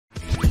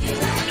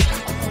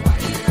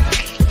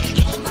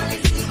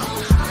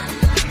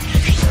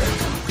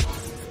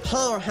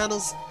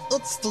Ohana's,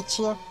 it's Stitch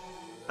here,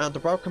 and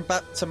welcome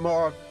back to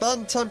more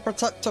Ben 10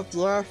 Protect of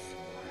the Earth.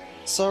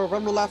 So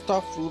when we left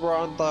off, we were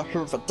on the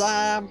Hoover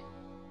Dam.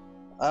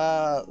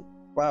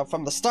 Well,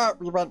 from the start,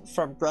 we went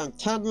from Grand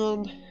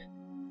Canyon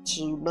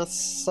to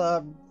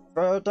Mesa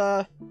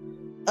Verde,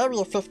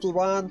 Area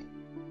 51,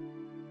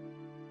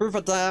 Hoover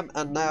Dam,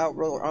 and now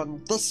we're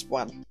on this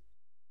one.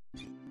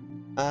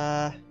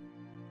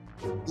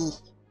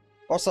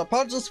 Also,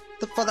 apologies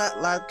for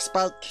that lag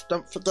spike.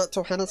 Don't forget,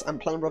 Ohana's, I'm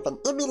playing with an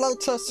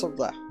emulator, so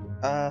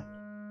yeah.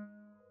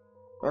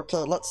 Okay,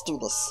 let's do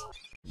this.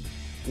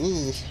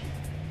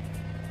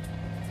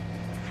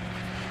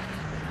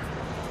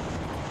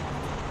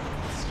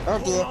 Oh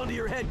dear. Hold on to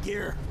your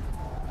headgear.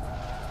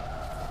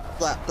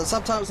 Yeah, the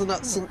subtitles are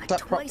not synced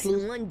up Twice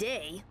properly. in one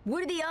day?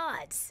 What are the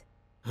odds?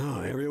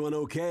 Oh, everyone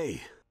okay?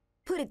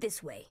 Put it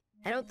this way,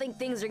 I don't think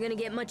things are gonna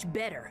get much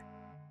better.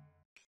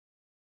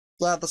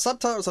 Yeah, the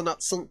subtitles are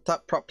not synced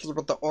up properly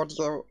with the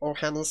audio,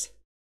 Ohana's.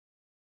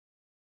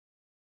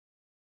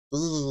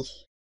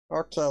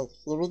 Okay,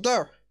 here we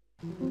go.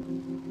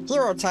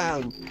 Hero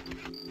time.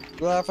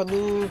 We have a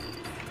new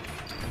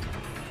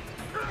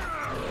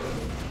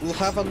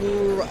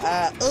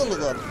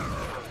alien.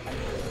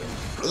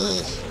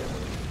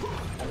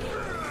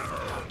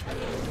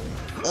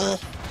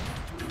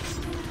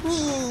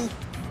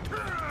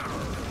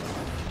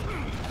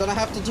 Gonna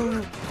have to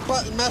do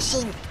button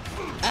mashing.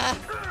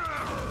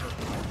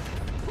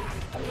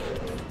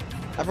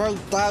 I've already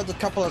died a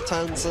couple of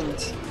times,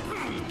 and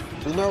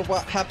you know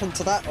what happened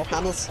to that,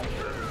 Ohana's?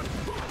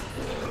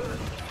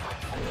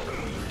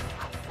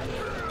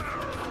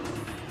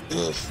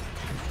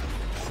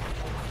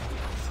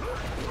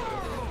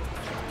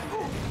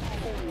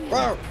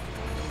 Whoa!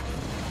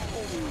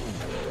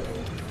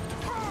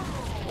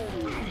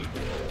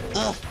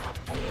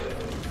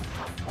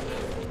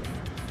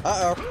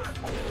 Uh-oh.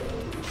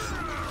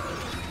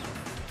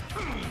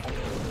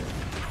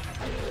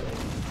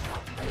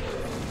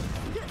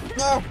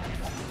 No!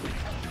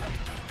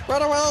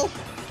 Run away!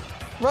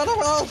 Run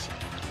away!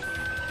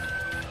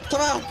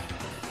 Come on!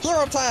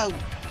 Hero time!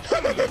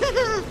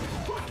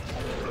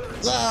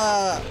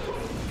 Yeah!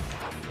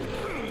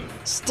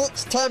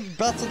 Stitch 10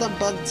 better than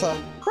Ben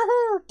 10.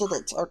 Woohoo! Did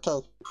it.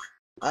 Okay.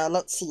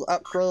 Let's see.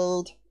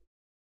 Upgrade.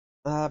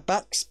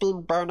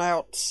 Backspin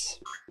burnout.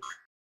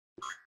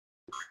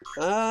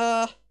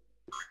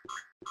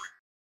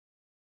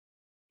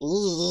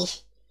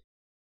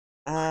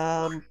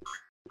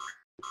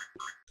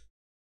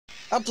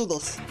 I'll do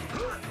this.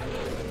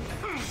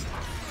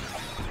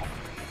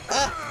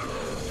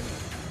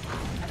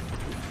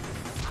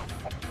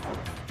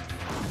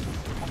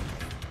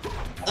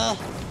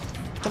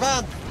 Come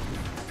on!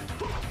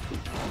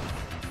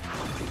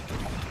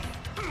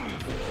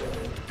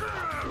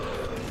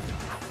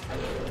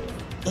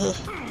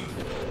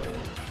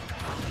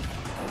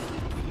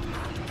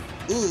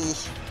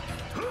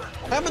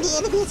 How many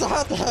enemies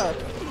are there?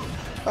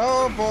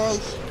 Oh boy!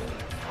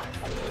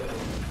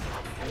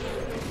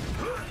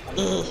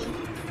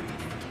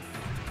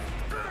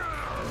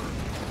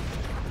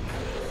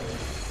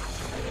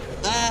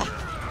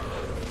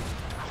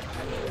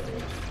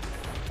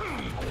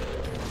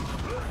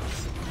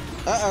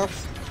 Uh-oh.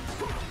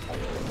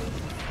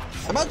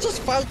 Am I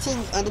just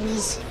fighting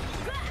enemies?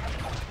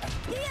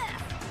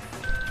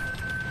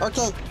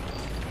 Okay.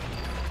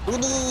 We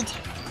need...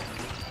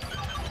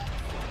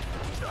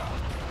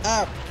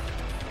 Ow.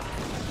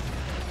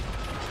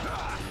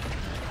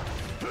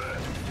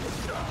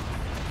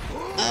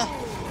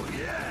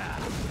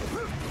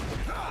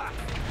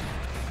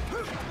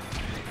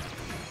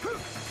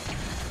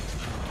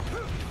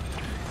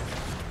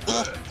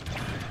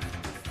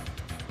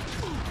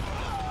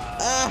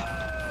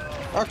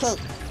 Okay.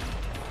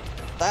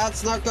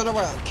 That's not gonna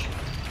work.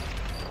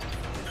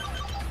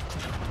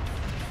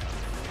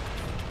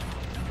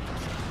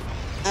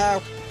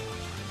 Ow.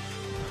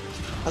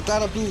 I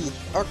gotta be.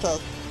 Okay.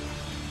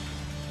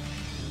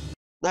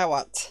 Now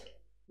what?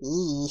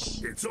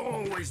 It's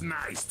always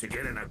nice to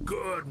get in a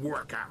good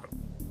workout.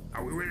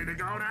 Are we ready to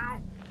go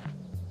now?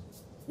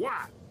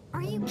 What?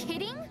 Are you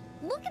kidding?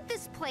 Look at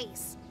this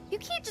place. You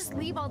can't just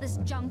leave all this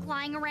junk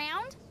lying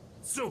around.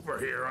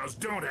 Superheroes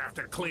don't have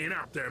to clean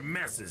up their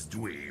messes,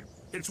 dweeb.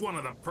 It's one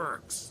of the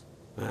perks.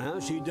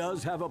 Well, she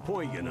does have a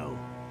point, you know.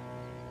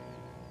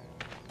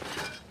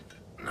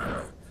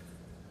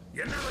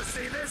 You never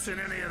see this in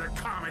any of the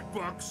comic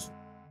books.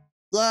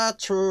 Yeah,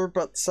 true,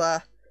 but,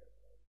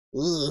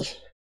 if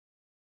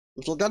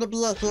you're gonna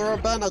be a hero,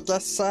 Ben, I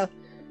guess,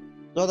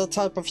 you're the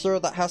type of hero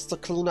that has to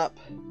clean up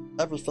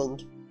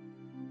everything.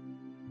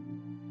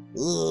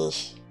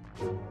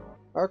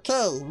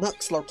 Okay,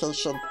 next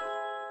location.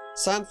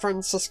 San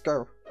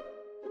Francisco.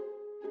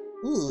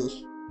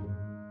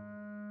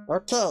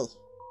 Okay.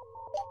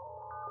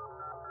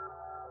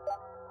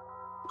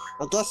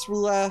 I guess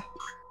we,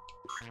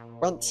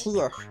 went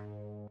here.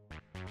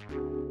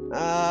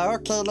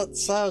 Okay,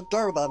 let's,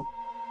 go then.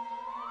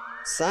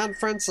 San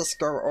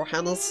Francisco,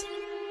 Ohana's.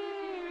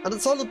 And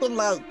it's only been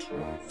like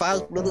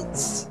 5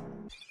 minutes.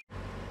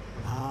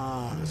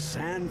 Ah,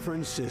 San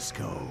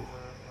Francisco.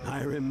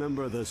 I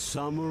remember the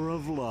summer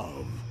of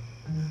love.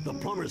 The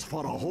plumbers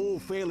fought a whole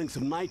phalanx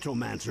of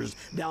nitromancers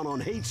down on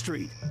Haight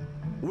Street.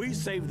 We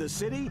saved the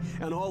city,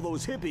 and all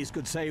those hippies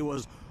could say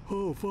was,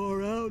 "Oh,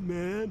 far out,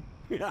 man."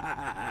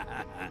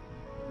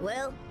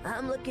 Well,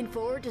 I'm looking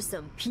forward to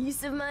some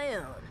peace of my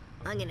own.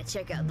 I'm gonna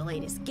check out the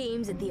latest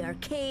games at the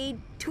arcade,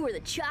 tour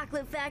the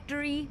chocolate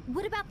factory.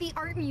 What about the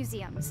art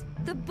museums,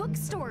 the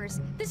bookstores,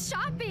 the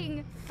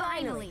shopping?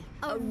 Finally,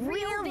 a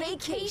real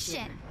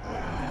vacation.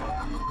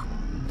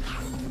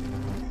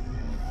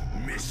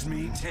 Miss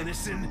me,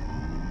 Tennyson?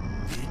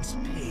 It's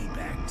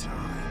payback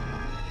time.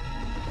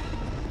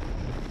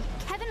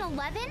 Kevin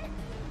 11?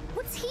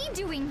 What's he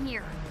doing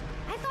here?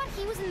 I thought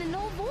he was in the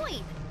Null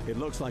Void. It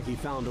looks like he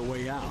found a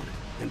way out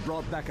and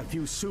brought back a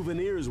few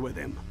souvenirs with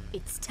him.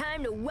 It's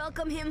time to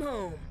welcome him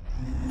home.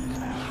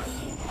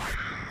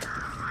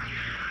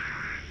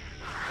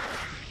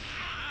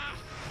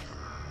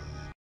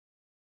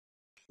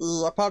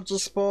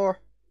 Apologies for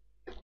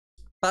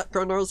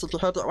background noise if you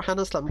heard it,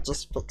 Johannes. Let me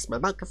just fix my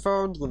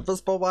microphone, the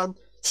invisible one.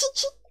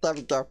 There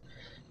we go.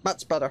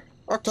 Much better.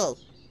 Okay.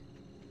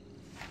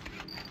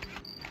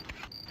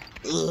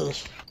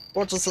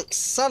 We'll just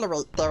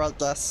accelerate there, I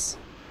guess.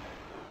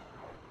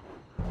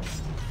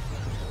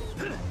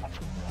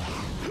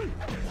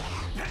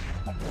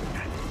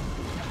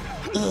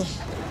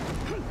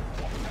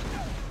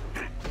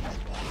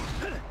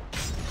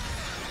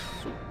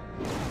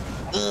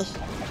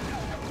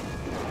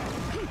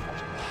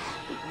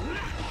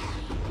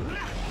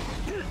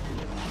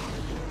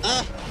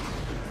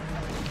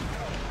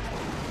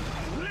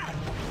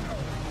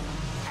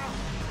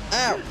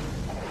 Ow!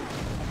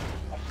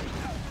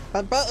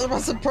 I bet it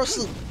wasn't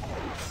pushing.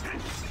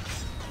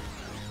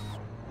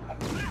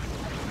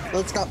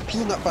 It's got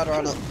peanut butter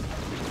on it.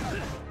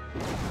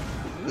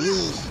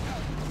 Eee.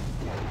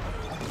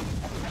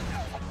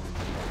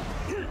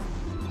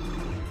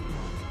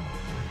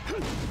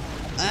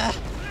 Ah!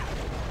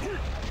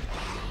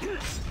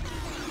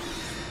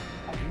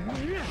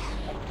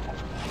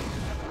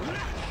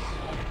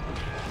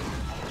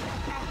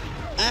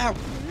 Ow!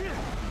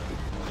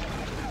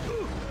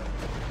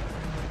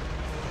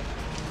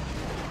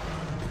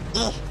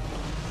 Ugh.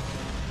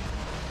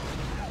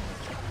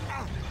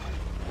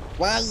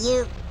 Why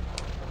you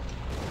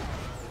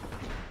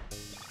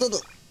did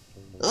it?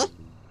 Huh?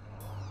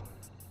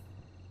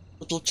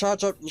 If you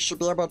charge up, you should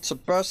be able to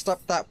burst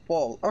up that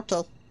wall.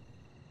 Okay.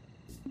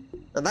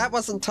 And that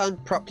wasn't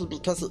timed properly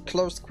because it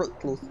closed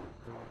quickly.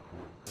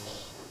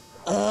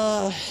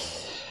 I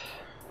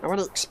want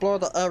to explore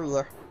the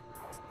area.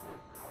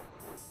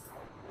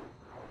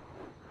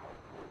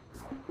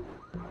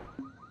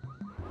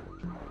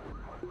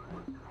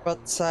 But,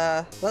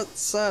 let's,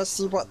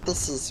 see what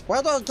this is.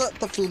 Why do I get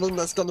the feeling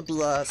there's gonna be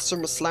a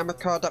Sumo Slammer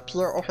card up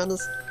here,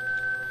 Johannes?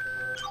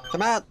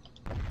 Come on!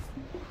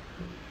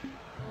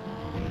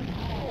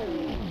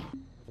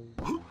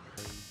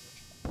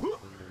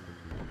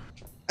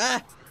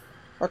 Ah!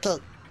 Okay.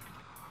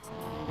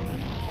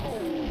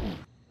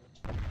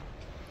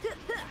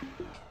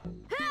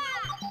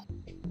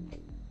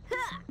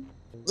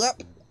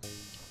 Yep.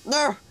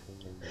 No!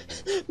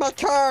 My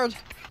card!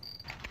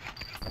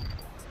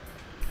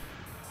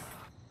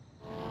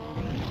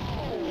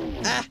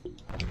 Ah!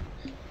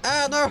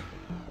 Ah, no!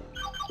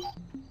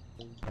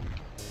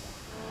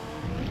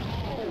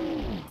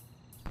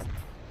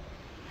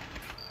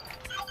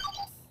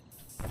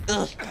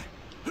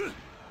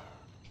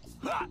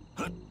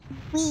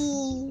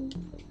 Whee!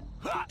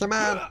 Come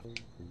on!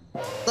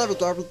 There we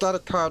go, we got a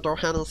card,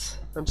 Johannes.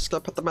 I'm just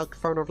gonna put the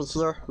microphone over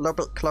here, a little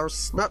bit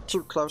close, not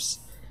too close.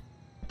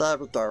 There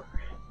we go.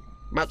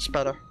 Much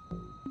better.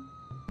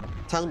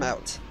 Time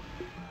out.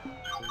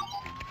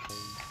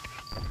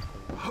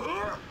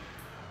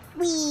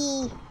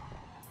 Whee!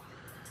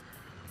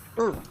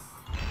 Ooh.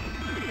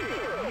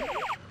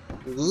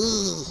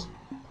 Whee!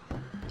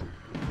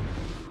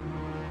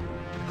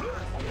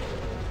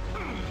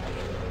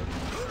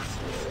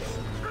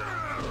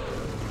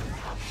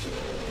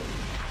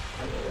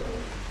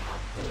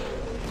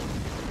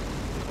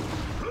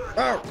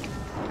 Oh!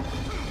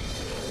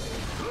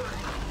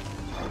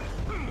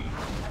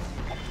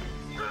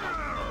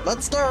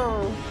 Let's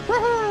go!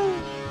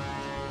 Woohoo!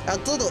 I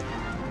did it!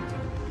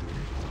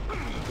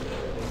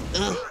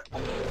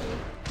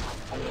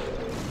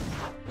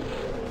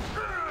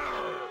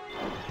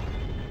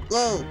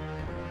 Yay!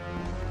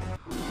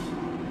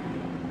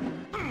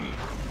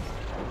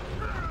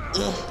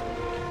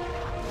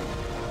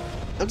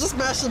 I'm just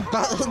mashing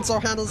buttons,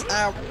 Johannes.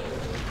 Ow!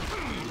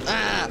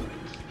 Ah!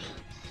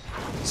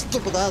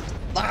 Stupid head!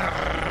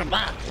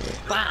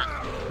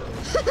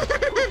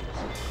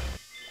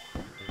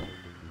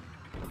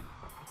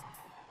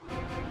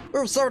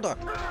 Ooh, soda!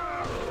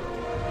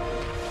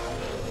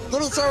 Give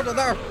me soda,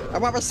 no! I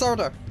want my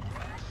soda!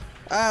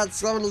 Ah,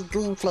 it's only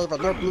green flavor,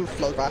 no blue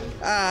flavor.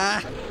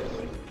 Ah!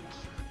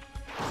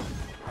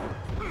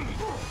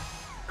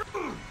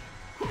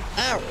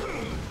 Ow!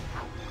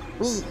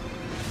 Wee!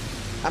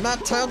 I'm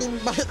not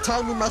timing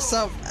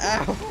myself.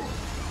 Ow!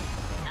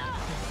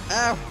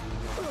 Ow!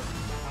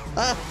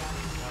 Ah!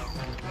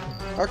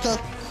 Okay.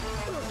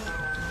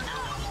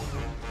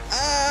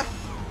 Ah!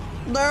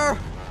 No!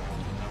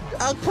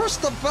 I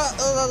pushed the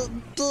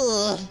button.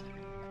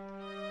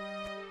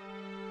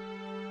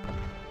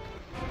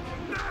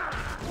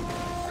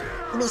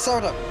 Give me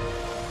soda.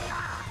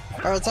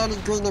 Oh, it's only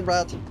green and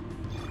red.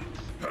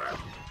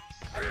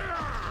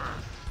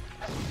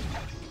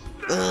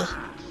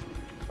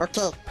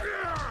 Okay.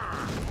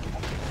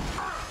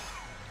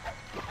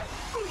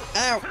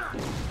 Ow!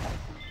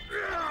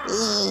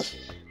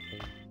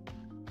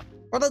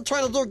 What are they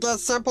trying to do? Get a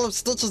sample of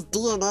Stitch's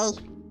DNA?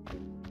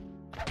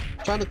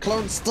 Trying to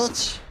clone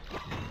Stitch?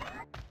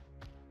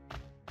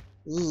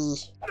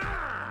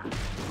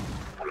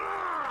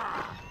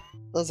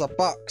 There's a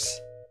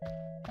box.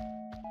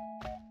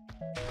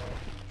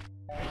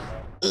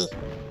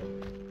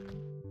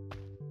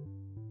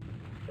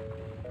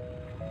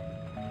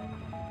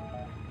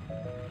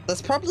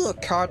 There's probably a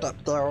card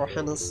up there,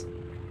 Johannes.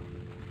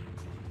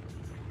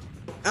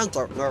 I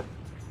don't know.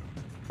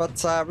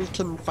 But we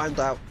can find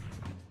out.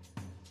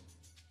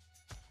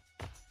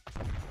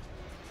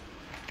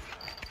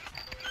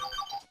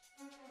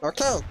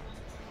 Okay,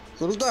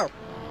 here we go.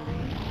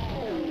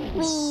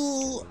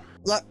 Whee!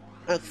 Yep,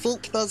 I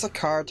think there's a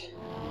card.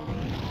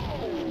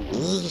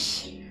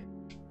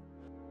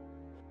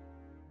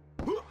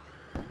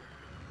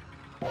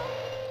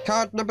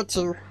 Card number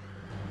 2.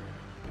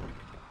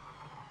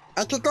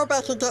 I could go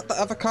back and get the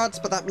other cards,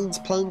 but that means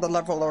playing the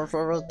level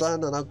over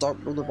again, and I don't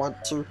really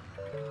want to.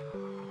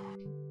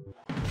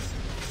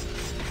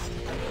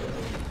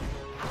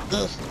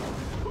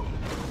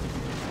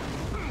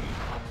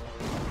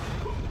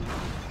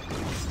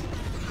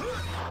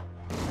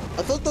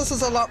 I think this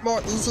is a lot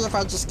more easy if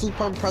I just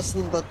keep on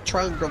pressing the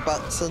triangle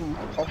button,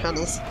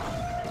 Johannes.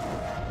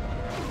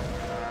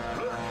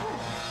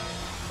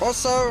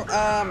 Also,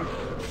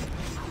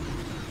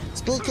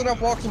 speaking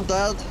of Walking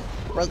Dead,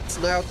 right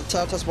now, the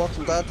Telltale's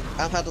Walking Dead,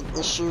 I had an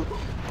issue.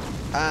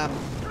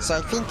 So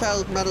I think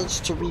I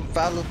managed to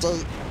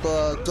revalidate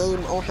the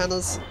game,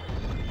 Johannes.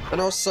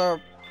 And also...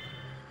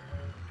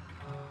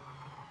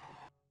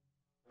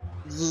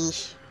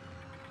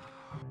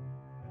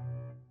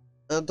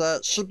 And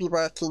it should be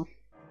working.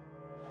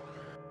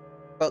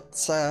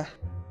 But, yeah.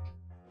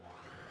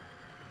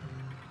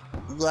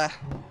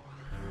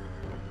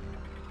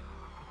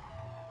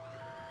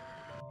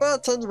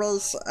 But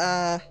anyways,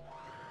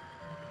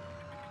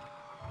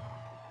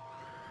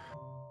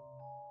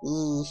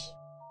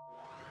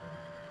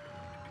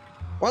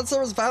 once it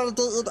was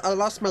validated, I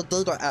lost my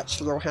data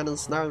actually,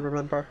 Johannes, now I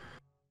remember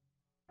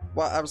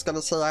what I was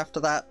gonna say after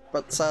that,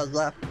 but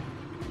yeah.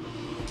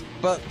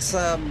 But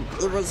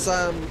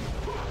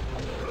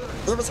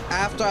it was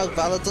after I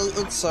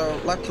validated, so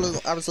luckily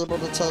I was able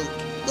to take,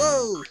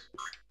 yay!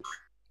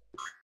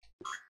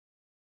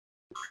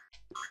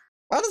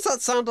 Why does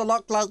that sound a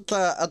lot like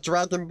a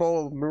Dragon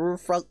Ball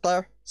move right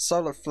there?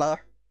 Solar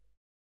Flare.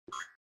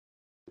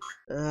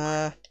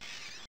 That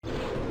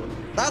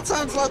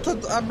sounds like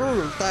a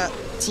move that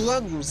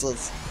Tien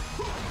uses.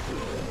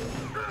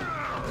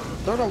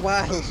 Don't know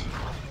why.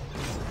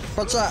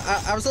 But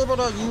yeah, I was able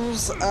to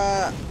use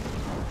a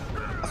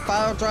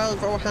fire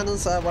drive,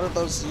 Johannes, one of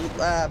those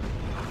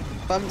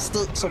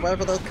thumbsticks or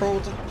whatever they're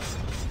called.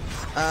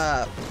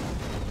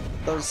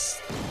 Those,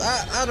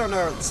 I don't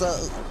know,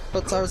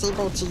 but I was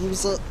able to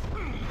use it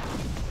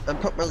and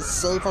put my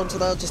save onto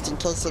there just in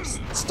case if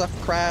stuff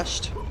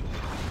crashed.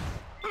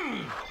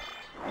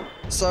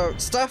 So,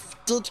 stuff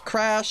did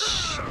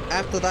crash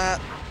after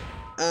that,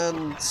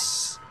 and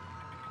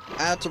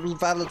I had to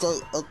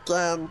revalidate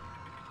again.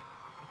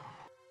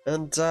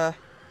 And, yeah.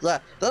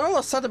 Then all of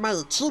a sudden my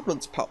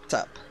achievements popped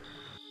up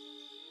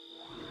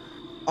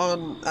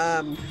on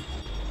the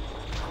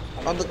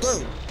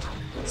game.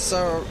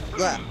 So,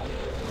 yeah.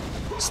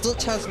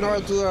 Stitch has no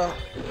idea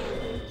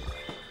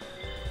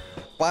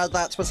why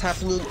that was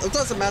happening. It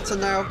doesn't matter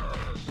now.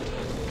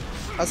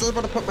 I was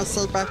able to put my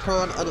save back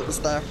on and it was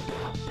there.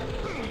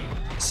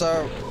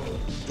 So,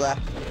 yeah.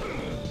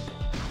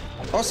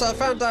 Also, I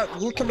found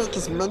out you can make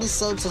as many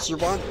saves as you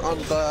want on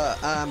the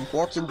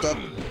Walking Dead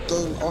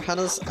game,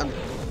 Johannes, and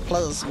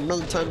play as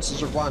many times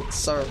as you want,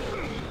 so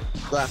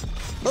yeah.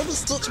 Maybe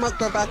Stitch might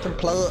go back and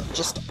play it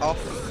just off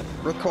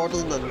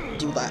recording and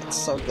do that,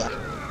 so yeah.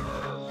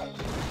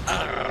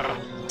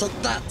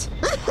 Take that!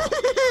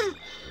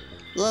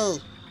 Yay!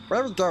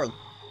 Where are we going?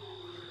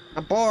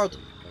 I'm bored.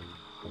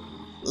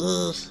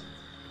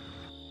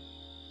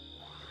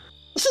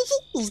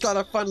 He's got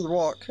a funny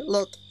walk,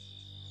 look.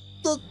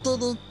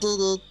 Walking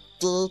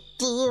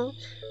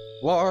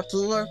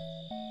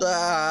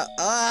I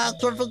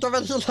can't think of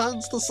any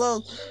lines to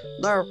say.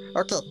 No,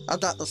 okay, I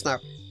got this now.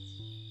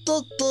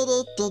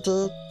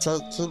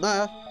 Taking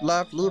a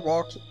lovely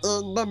walk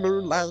in the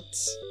moonlight.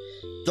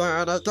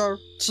 Gonna go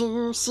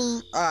to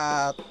see.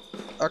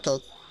 Okay,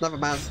 never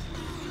mind.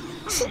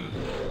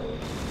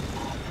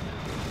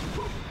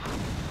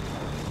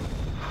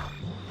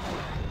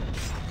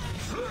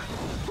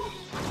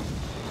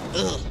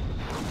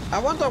 I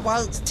wonder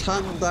why it's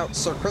timed out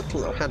so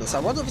quickly, Johannes. I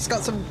wonder if it's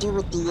got something to do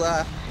with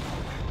the,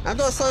 I'm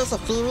gonna say it's a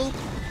theory,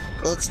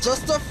 It's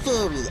just a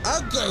theory,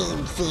 a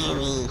game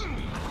theory.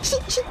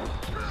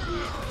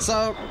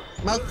 So,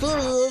 my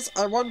theory is,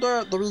 I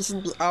wonder the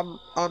reason the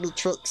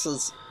Omnitrix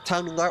is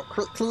timing out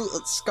quickly,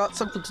 it's got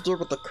something to do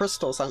with the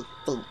crystals, I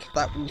think,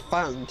 that we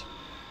find.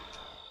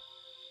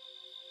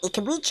 It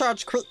can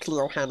recharge quickly,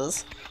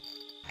 Ohana's,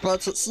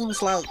 but it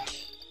seems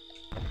like...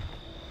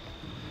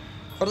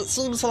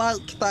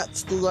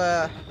 that's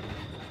the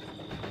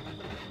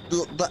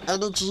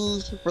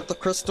energy with the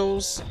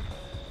crystals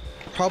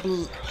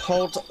probably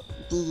hold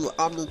the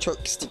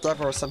Omnitrix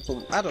together or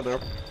something. I don't know.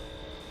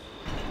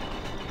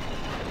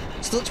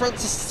 Stitch went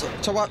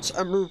to watch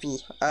a movie,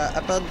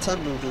 a Ben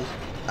 10 movie,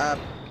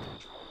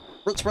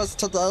 which was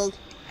today.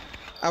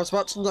 I was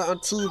watching it on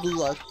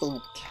TV, I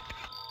think.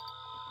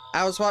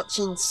 I was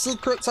watching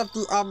Secrets of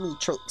the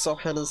Omnitrix,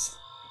 Ohana's.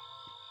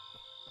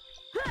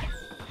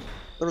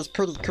 It was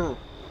pretty cool.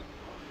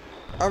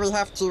 Oh, we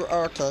have to...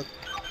 Oh, okay.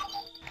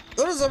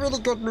 It was a really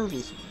good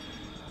movie.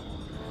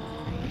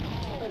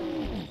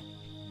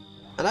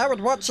 And I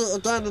would watch it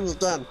again and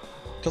again,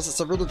 because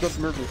it's a really good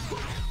movie.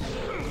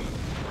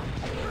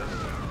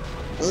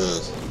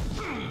 Ugh.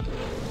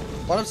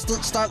 What if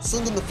Stitch starts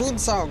singing the theme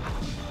song?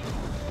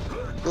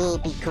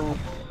 It'd be cool.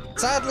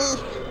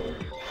 Sadly,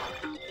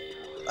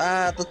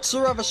 the two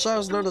other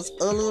shows known as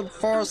Alien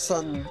Force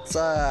and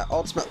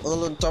Ultimate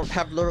Alien don't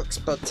have lyrics,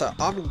 but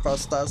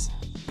Omniverse does.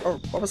 Oh,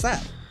 what was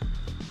that?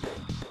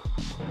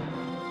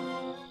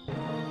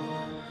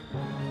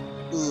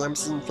 I'm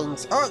seeing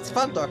things. Oh, it's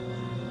Thunder!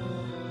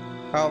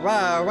 Oh,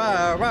 wow,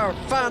 wow, wow,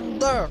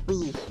 Thunder!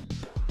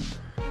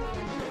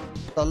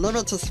 The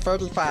limit is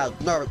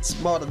 35. No,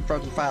 it's more than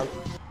 35.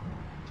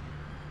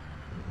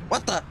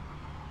 What the?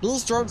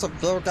 These drones of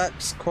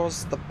Vilgax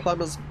caused the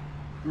Plumbers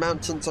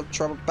Mountains of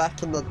trouble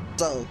back in the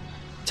day.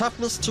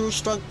 Toughness 2,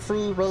 strength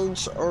 3,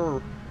 range...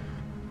 Oh.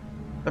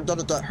 I'm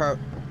gonna get hurt.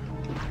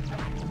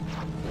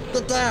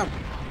 Get down!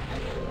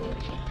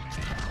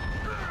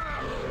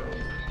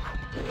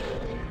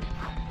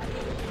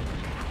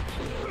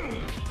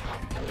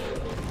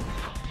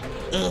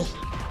 Ugh.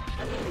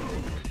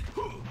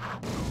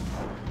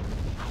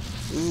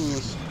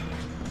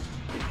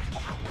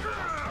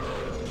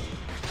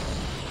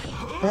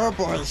 Oh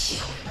boy.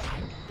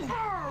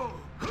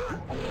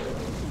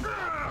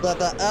 Yeah,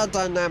 they're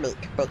aerodynamic,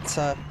 but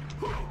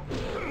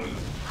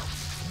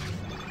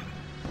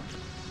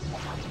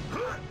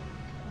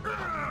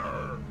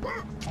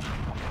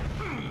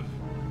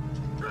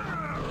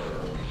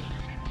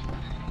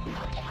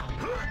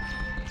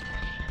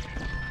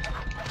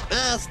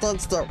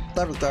stand still.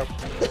 There we go.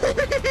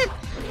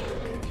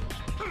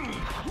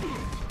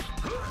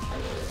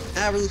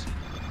 Owie.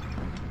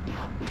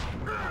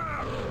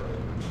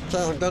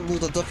 Okay, I'm gonna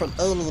need a different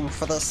alien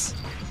for this.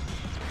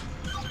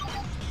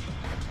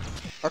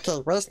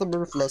 Okay, where's the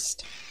move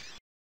list?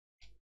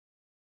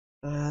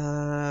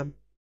 Ugh.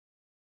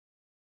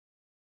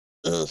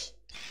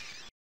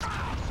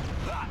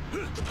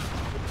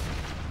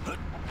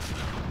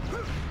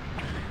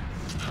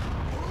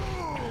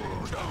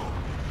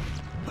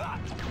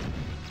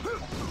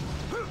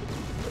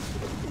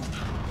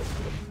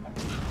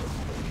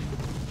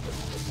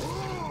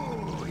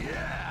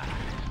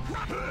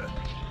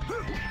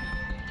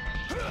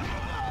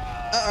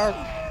 Uh-oh.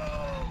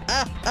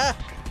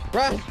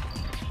 Run!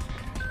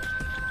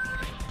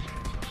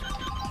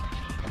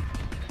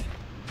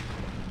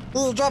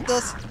 Ooh, drop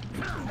this!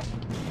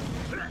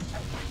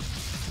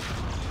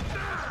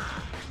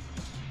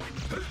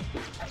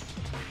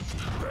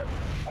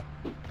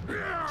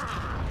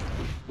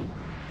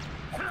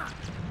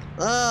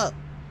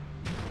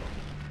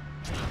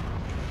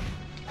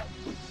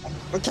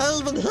 I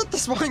can't even hit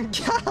this one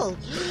guy!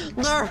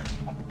 No!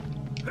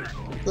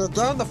 Yeah,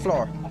 go on the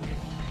floor.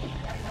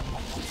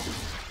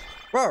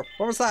 Whoa,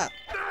 what was that?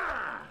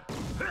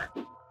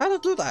 How did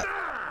I do that?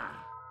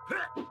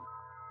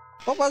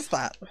 What was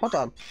that? Hold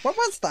on. What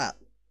was that?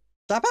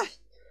 Dabba?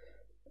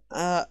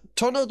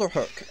 Tornado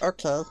hook.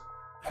 Okay.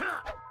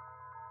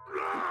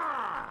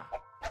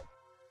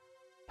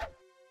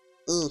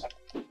 Oh,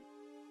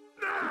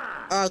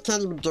 I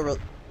can't even do it.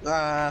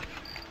 Come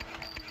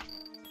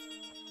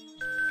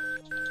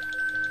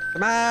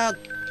on!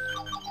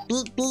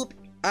 Beep beep,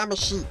 I'm a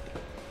sheep.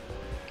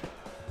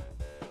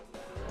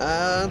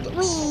 And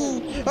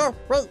whee! Oh,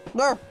 wait,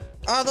 no!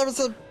 Oh, there was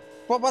a...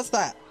 What was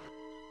that?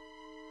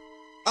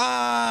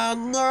 Ah,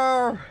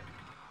 no!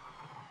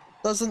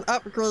 There's an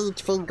upgrade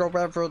thing or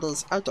whatever it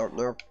is. I don't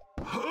know.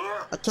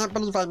 I can't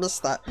believe I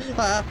missed that.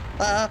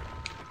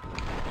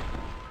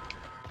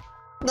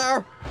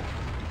 No!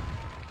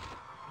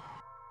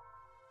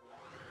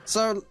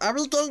 So, are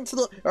we going to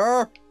the...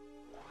 Oh!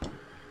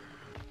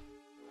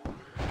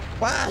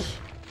 Why?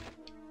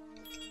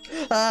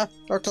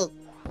 Okay.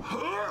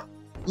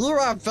 You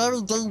are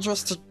very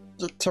dangerous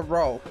to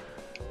roll.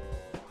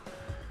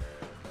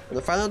 And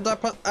if I end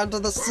up under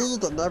the sea,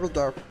 then there we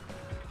go.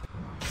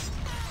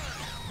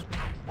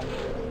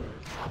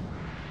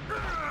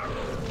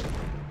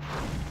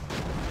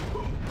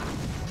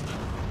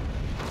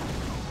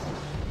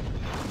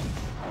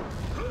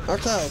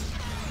 Okay.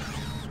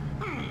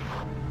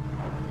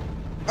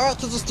 Oh, I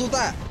can just do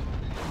that.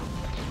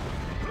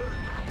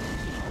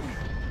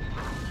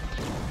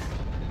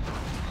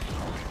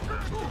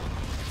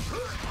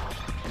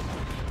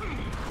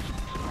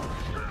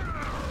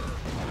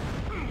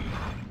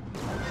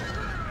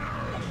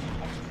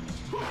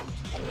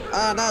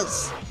 Ah,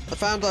 nice. I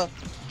found her.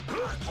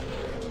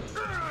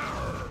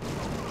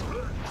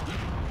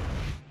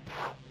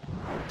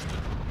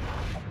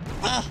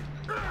 Ah.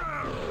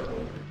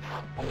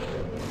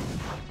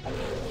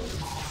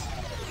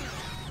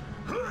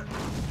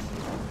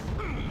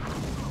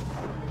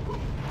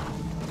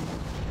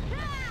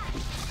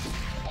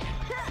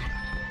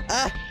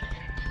 Ah.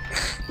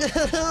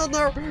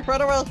 No,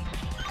 run away.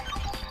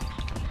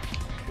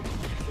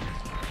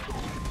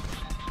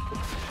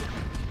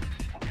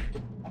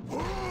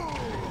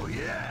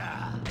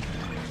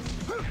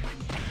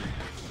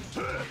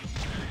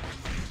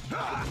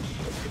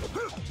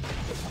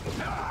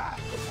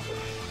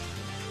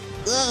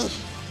 Yay!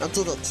 I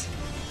did it.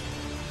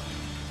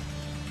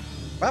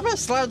 Why am I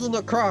sliding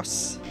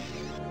across?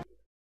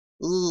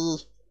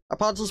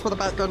 Apologies for the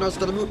background noise.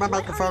 Gonna mute my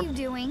microphone. What are you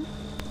doing?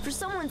 For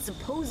someone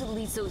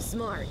supposedly so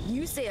smart,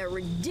 you say a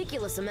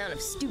ridiculous amount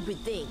of stupid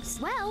things.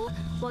 Well,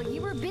 while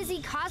you were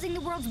busy causing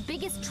the world's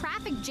biggest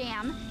traffic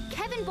jam,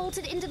 Kevin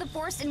bolted into the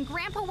forest and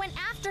Grandpa went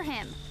after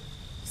him.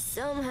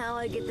 Somehow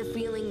I get the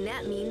feeling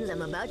that means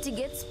I'm about to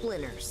get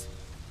splinters.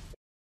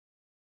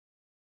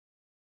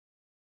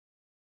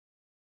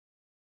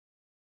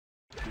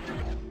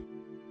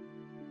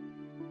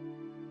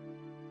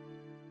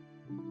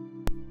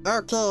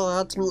 Okay, I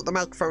had to mute the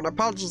microphone.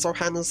 Apologies,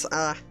 Johannes.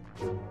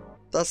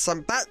 There's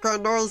some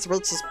background noise,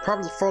 which is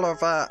probably full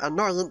of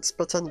annoyance,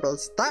 but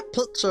anyways, that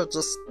picture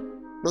just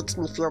makes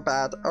me feel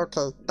bad.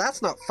 Okay,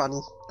 that's not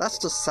funny. That's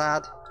just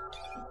sad.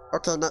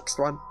 Okay, next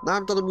one. Now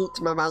I'm gonna mute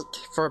my mic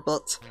for a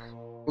bit,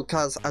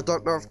 because I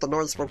don't know if the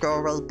noise will go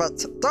away,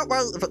 but don't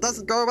worry, if it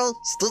doesn't go away,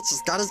 Stitch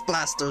has got his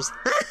blasters.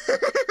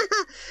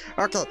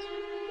 Okay,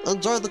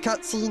 enjoy the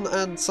cutscene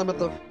and some of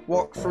the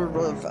walkthrough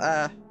with,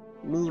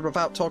 me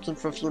without talking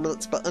for a few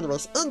minutes, but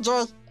anyways,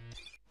 enjoy!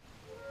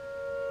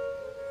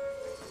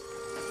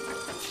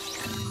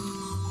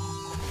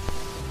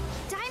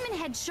 Diamond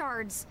Head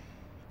shards.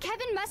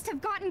 Kevin must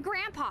have gotten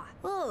Grandpa.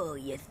 Oh,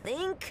 you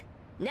think?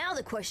 Now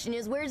the question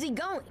is, where's he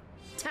going?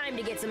 Time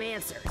to get some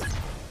answers.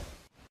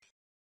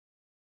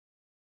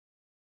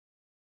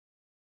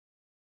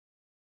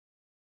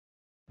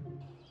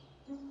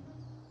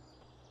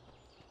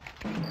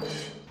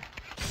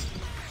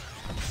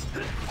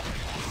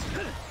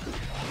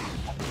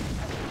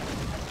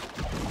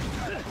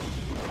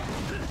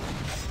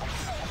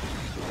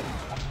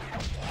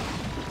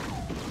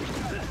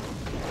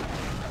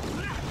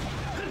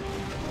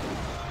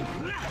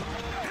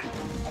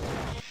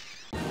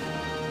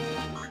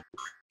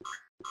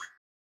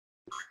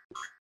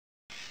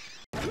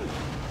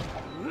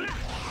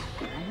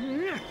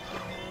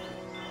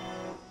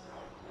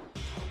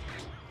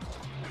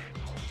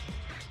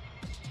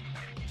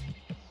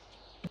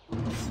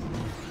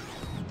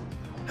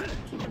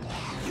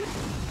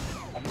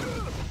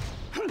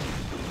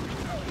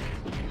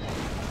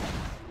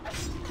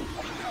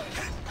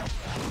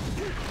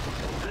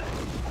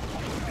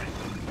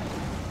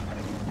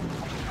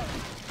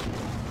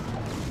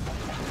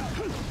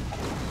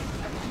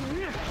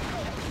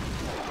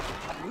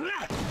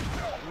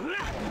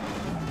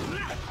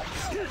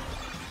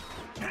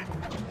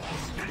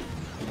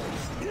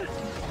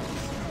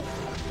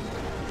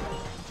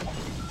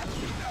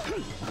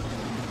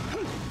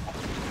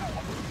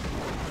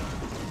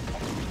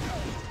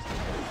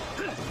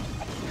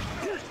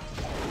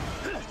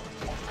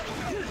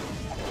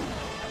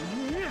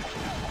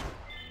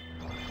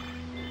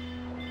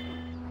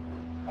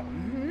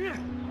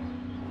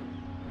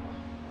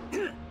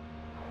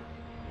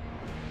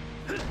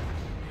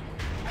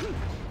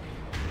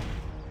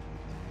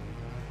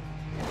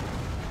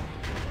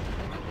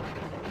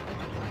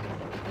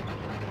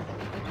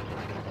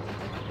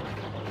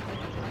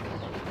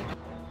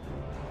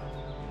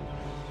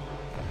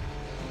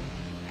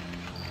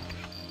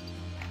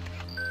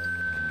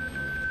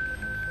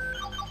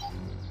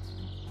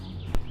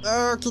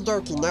 Okie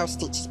dokie, now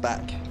Stitch is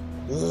back.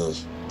 Ugh,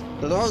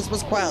 the noise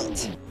was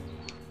quiet.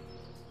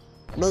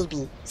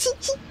 Maybe.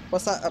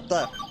 What's that up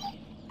there?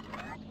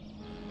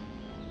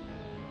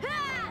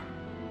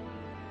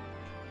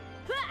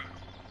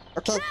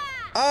 Okay.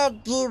 Oh,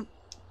 you...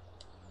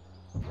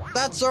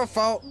 That's your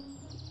fault.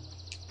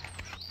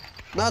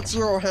 Not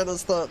you,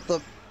 Hannah's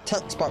the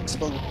text box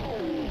thing.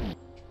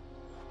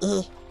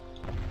 Ugh.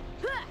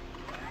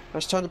 I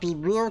was trying to be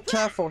real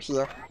careful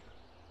here.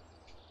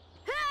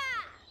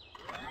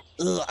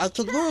 I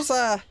could use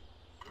the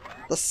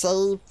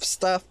save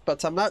stuff,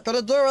 but I'm not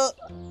gonna do it.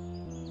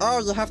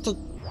 Oh, you have to...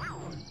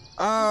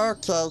 Oh,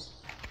 okay.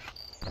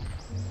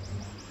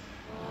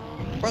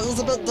 But he's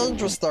a bit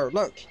dangerous though.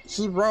 Look,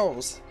 he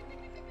rolls.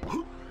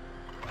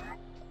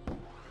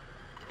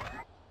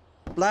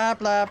 Blah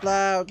blah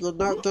blah. You're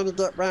not gonna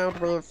get round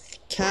with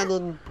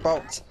cannon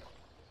bolt.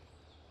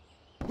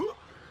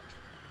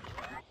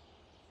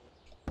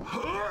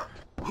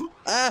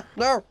 Ah,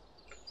 no.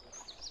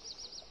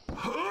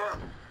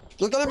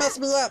 You're gonna mess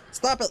me up!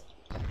 Stop it!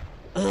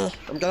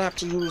 I'm gonna have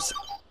to use...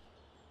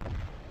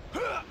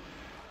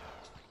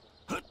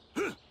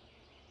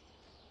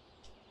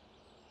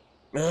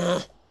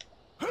 I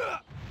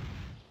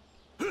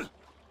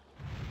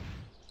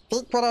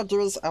think what I'll do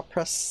is I'll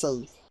press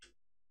save.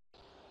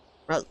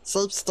 Right,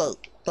 save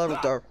state. There we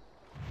go.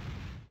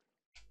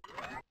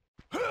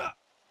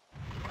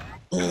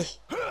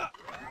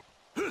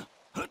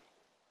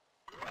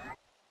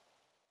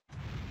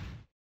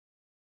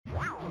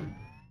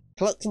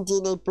 Collecting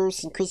DNA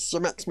boosts increases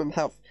your maximum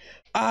health.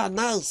 Ah,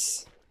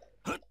 nice!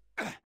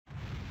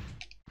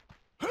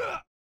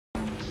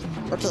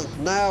 Okay,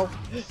 now...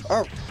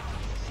 Oh!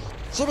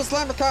 Super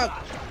Slammer card!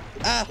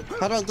 Ah,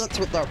 how do I get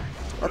to it though?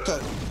 Okay.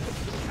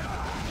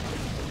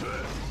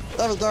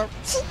 There we go.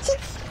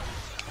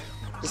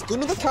 Just give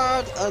me the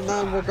card and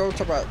then we'll go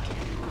to work.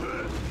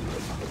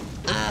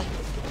 Ah!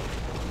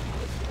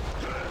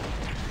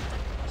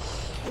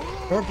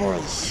 Oh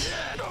boy.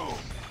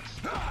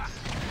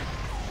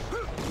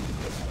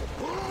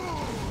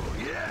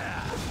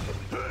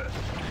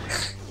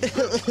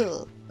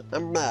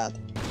 I'm mad.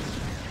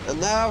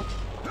 And now,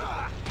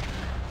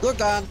 you're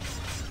gone.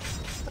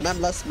 And I'm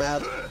less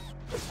mad.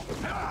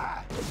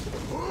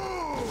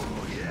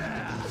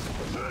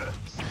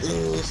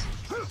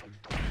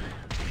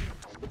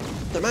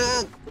 Come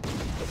on!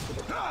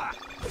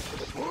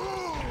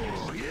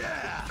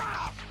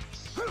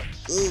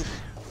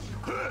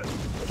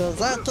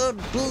 Cause I can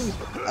be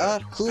a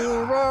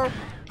hero,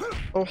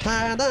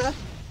 Ohana.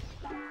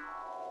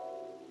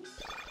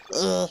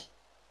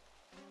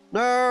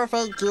 No,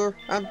 thank you.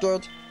 I'm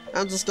good.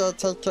 I'm just gonna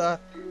take a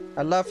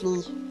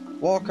lovely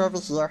walk over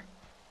here.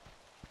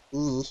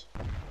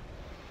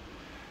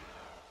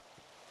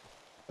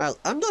 Right,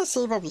 I'm gonna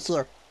save over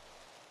here.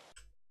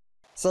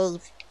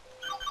 Save.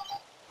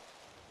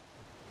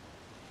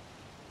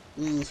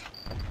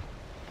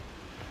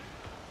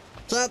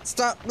 Can't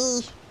stop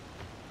me.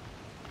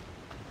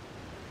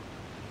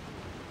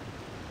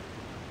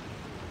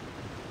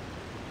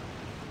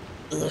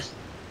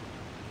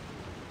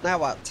 Now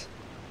what?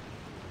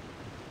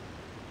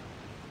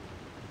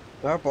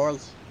 Oh boy.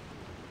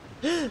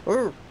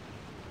 Ooh.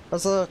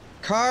 There's a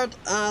card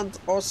and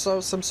also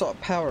some sort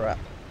of power up.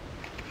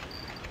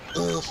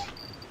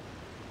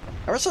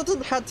 I wish I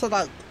didn't have to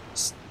like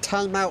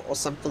time out or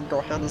something,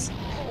 Gohannes.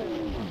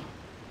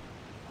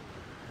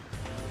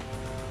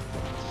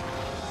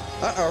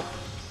 Uh-oh.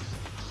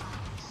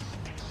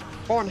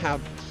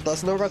 Hornhound.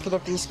 There's no record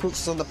of these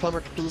creatures on the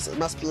plumber copies. It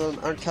must be an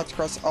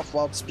uncategorized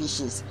off-world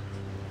species.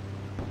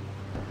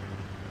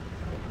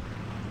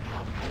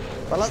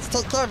 Well, let's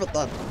take care of it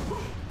then.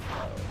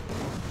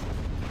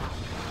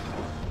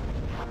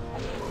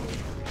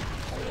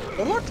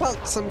 They look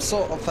like some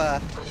sort of,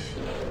 well,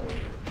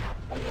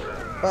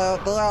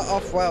 they are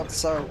off-world,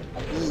 so...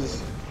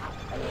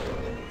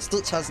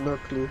 Stitch has no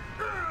clue.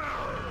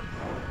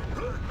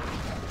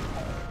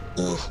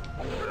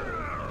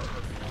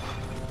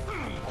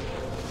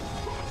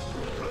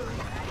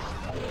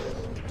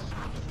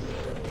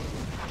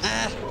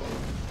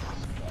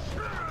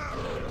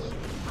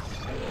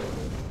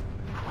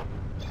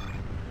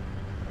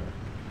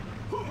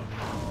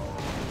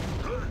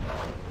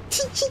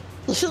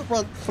 He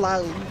went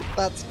flying.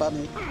 That's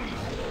funny.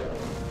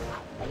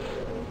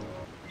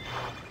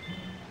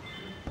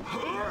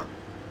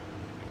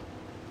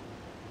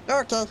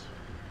 Okay.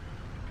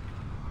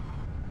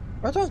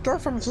 Where do I go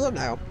from here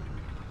now?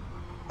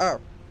 Oh.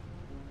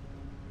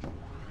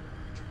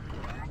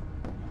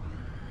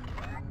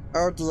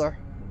 Oh dear.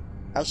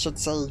 I should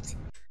save.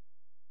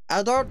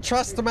 I don't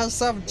trust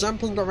myself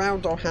jumping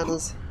around,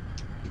 Ohannes.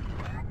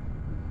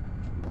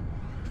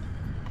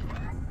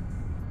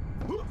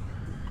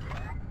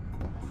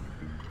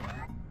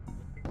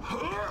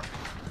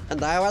 And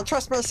now I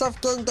trust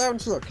myself getting down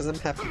here because I'm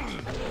happy.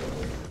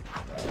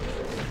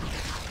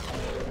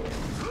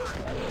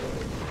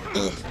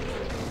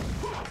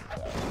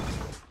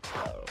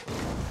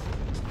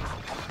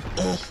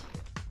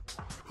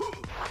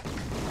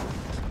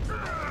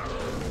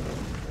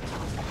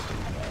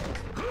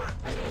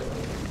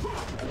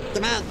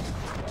 Come on!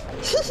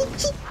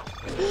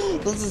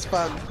 This is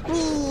fun.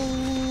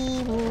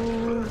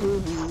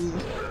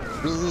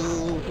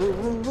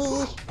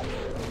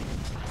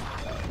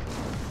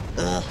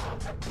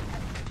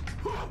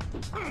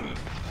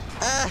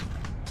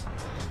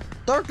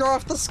 Don't go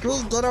off the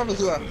screen, get over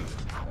here!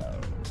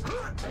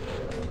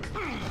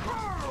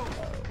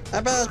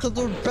 I bet I could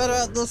do better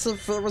at this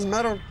if it was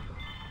Metal...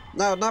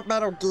 No, not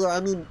Metal Gear, I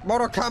mean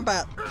Mortal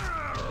Kombat!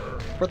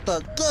 With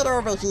the get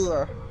over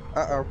here!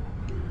 Uh-oh.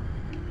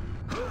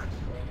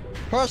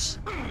 Push!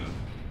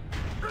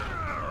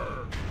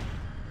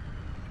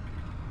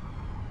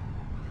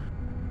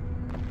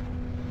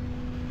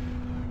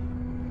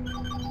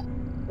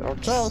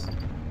 Okay.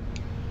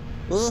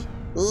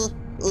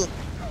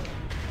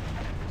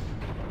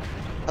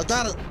 I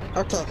got it.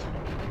 Okay.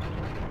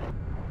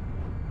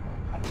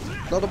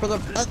 A little bit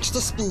of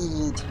extra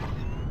speed.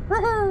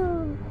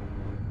 Woohoo!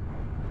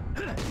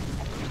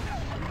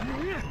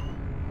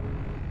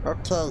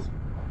 Okay.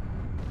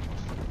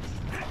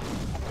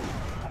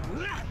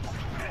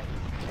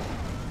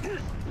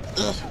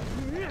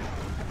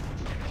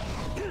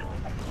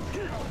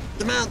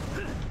 Come on!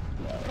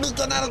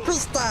 Mika nella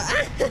pista!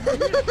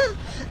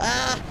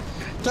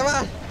 Come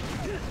on!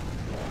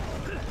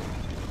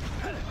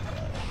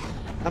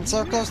 I'm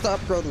so close to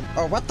upgrading.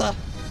 Oh, what the?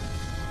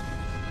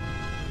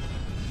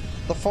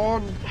 The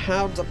Thorn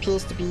Hound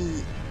appears to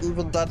be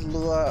even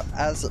deadlier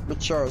as it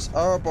matures.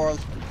 Oh boy.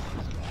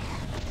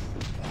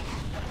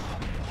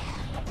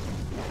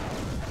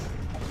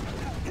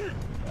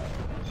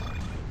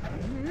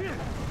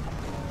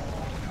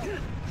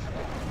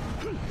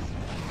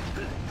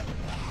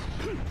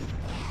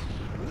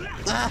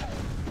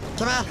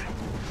 Come on!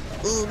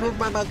 Move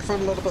my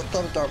microphone a little bit.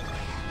 There we go.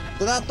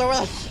 Get out the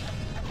way!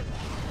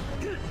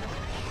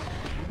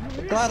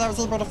 Glad I was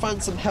able to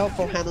find some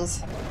helpful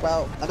Hannas.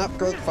 Well, an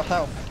upgrade for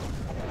health.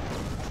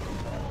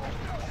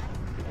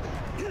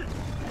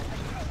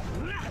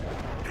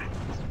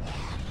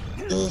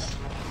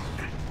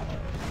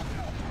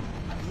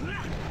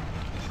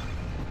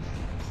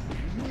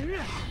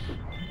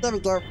 There we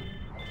go.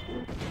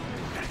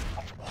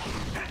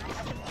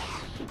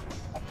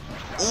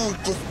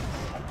 Just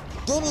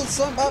give me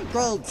some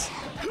upgrades.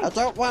 I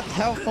don't want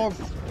helpful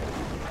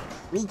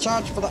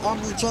recharge for the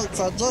Omni traits.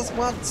 I just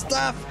want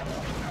stuff.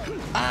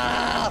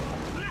 Ah!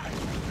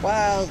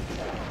 Why?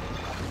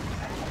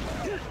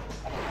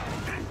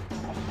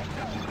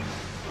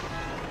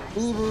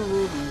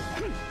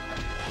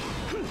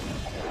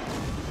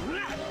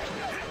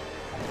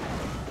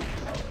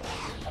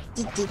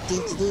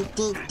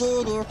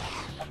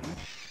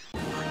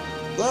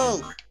 Yay!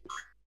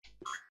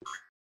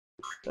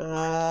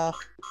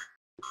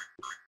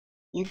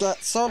 You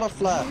got solar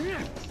flare.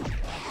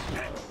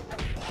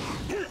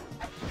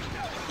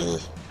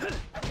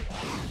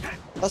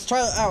 Let's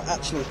try it out,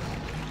 actually.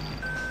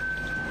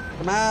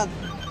 Come on.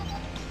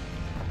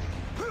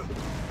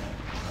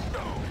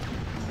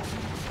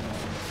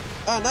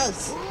 Oh,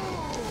 nice.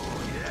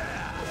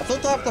 I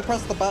think I have to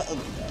press the button.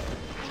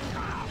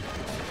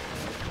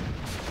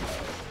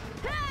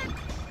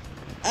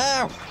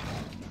 Ow!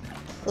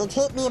 It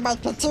hit me in my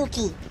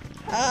Patuki.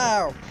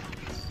 Ow!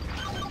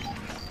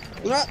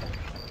 You know what?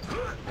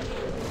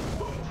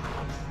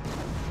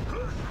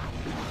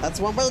 That's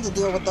one way to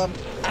deal with them.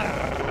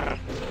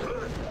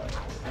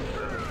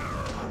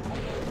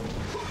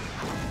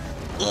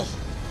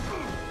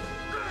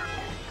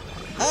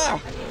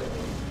 Ow!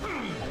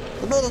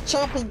 It made a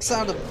chomping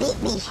sound and bit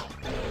me.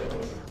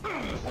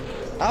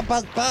 I'll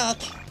bite back.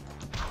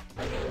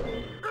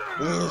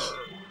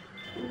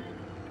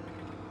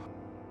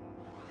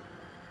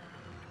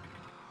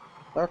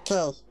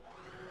 Okay.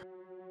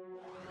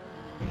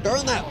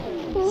 Going now.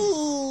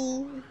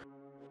 Oh.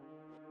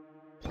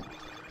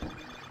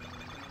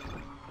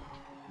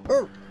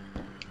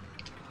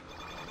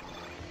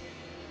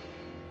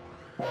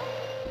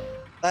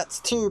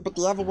 That's 2, but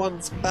the other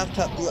one's back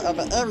at the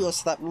other area,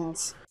 so that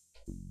means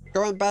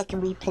going back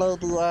and replay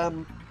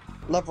the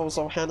levels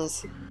or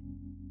Hannas.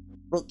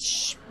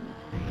 Which,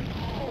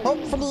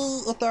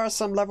 hopefully, if there are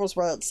some levels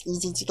where it's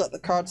easy to get the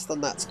cards, then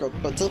that's good.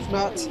 But if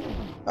not,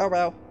 oh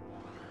well.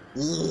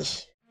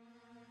 Yeesh.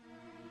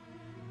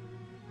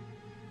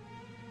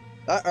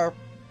 Uh-oh.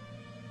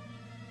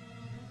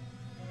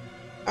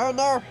 Oh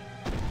no!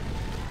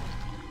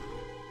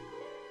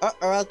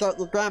 Uh-oh, I got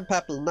your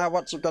grandpappy. Now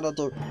what you gonna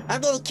do?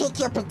 I'm gonna kick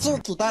your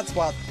Patuki, that's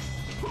what!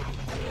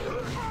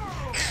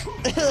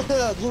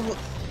 You...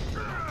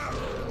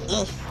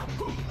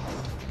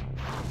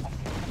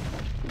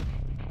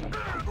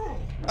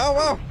 Oh,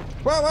 whoa!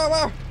 Whoa, whoa,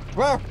 whoa!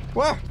 Whoa,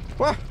 whoa,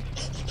 whoa!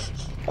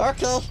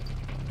 Okay.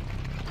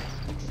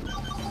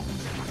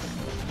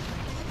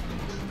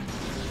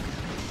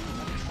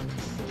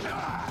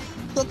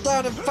 Get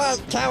down and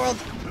fight, coward!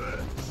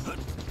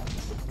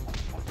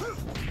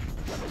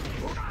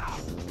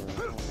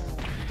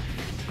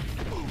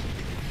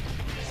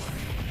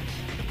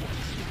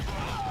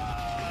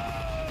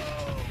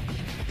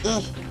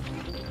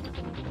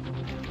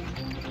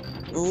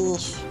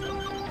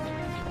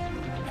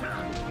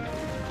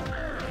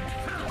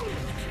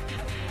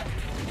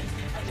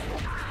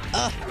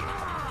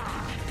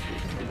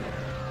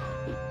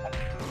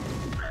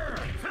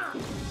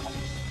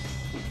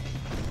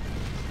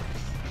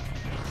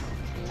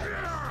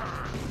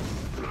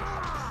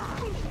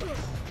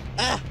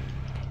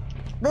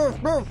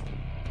 Move, move!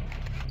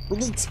 We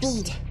need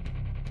speed.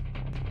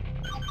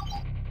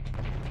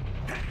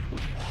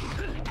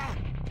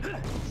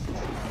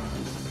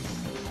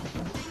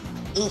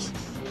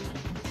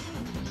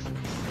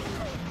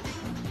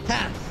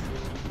 Ha!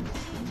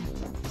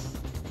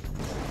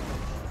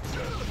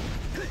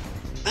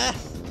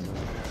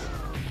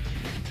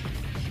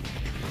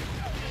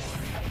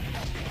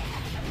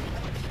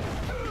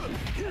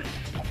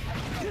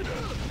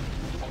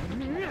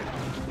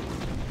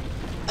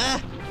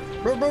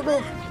 Move, move,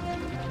 move!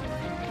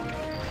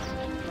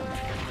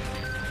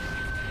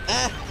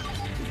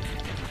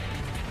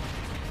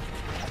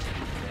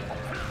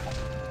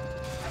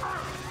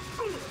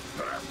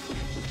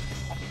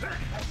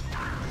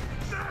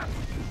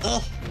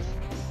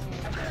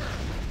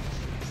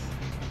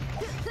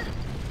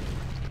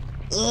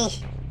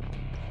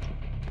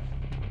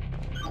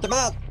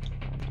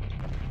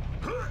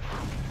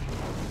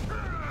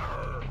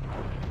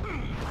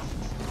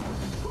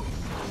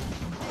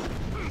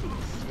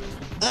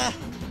 Ah!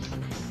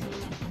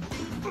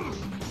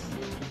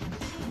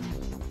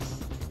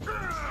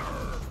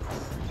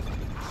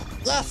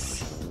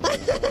 Yes!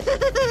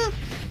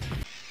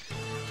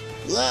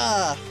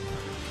 Yeah!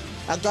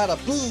 I got a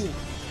B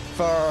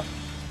for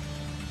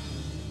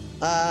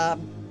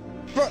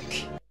book.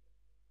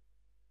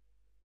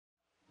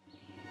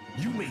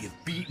 You may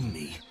have beaten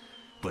me,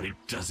 but it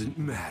doesn't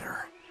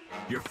matter.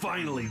 You're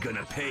finally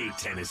gonna pay,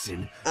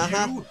 Tennyson.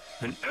 You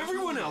and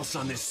everyone else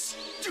on this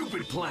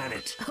stupid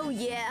planet. Oh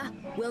yeah?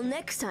 Well,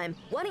 next time,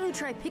 why don't you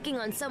try picking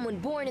on someone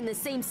born in the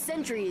same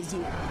century as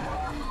you?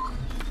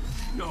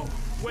 No,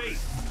 wait!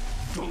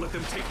 Don't let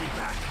them take me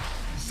back.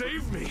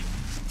 Save me!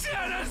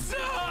 Tennyson!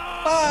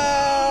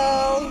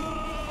 Bye!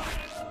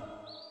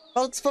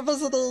 Thanks for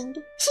visiting.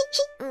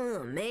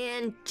 Oh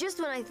man, just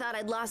when I thought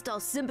I'd lost all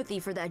sympathy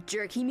for that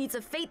jerk, he meets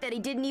a fate that he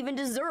didn't even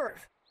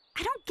deserve.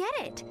 I don't get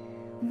it.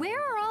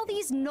 Where are all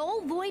these null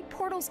void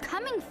portals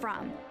coming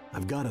from?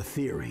 I've got a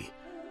theory,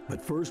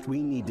 but first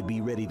we need to be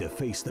ready to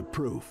face the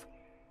proof.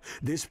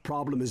 This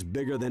problem is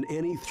bigger than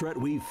any threat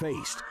we've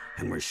faced,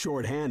 and we're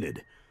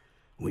short-handed.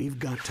 We've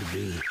got to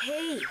be...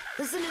 Hey,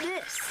 listen to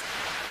this.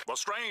 The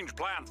strange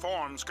plant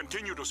forms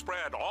continue to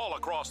spread all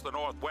across the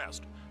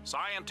Northwest.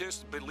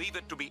 Scientists believe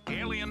it to be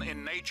alien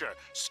in nature.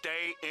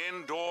 Stay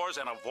indoors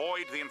and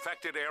avoid the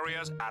infected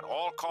areas at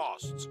all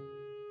costs.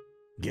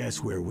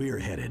 Guess where we're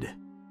headed?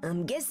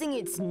 I'm guessing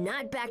it's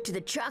not back to the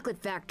chocolate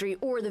factory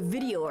or the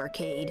video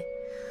arcade.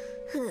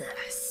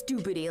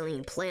 Stupid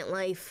alien plant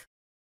life.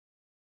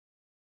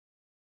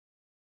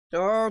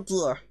 Oh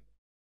dear.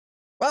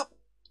 Well,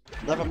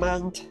 never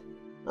mind.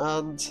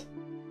 And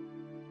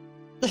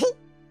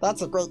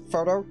that's a great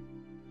photo.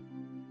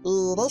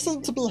 They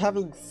seem to be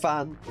having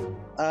fun,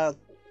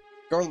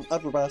 going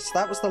everywhere. So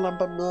that was the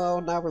lumber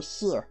mill, now we're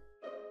here.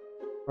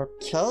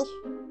 Okay.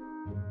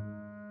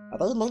 Are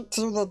they linked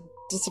to the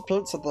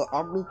disappearance of the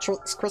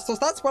Omnitrix crystals?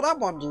 That's what I'm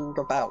wondering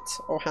about,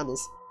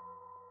 Ohana's.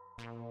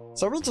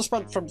 So we just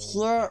went from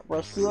here,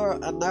 we're here,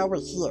 and now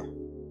we're here.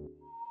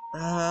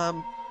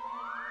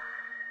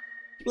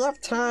 Do we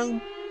have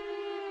time?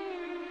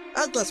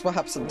 I guess we'll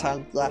have some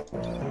time, yeah.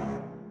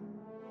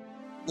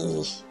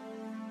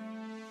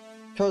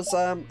 Because,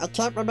 I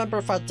can't remember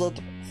if I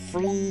did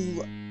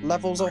 3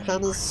 levels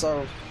Ohana's,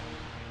 so...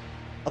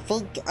 I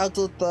think I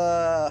did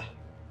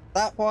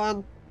that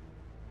one,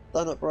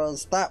 then it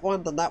was that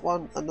one, then that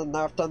one, and then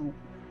now I've done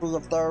 3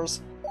 of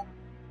those.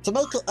 To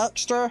make it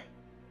extra,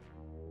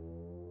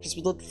 because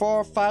we did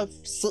 4, 5,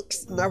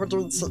 6, now we're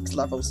doing 6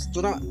 levels.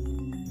 Do you know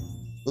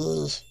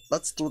what?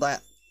 Let's do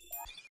that.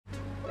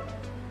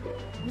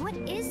 What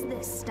is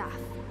this stuff?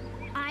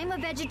 I'm a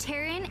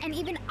vegetarian, and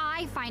even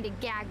I find it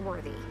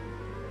gag-worthy.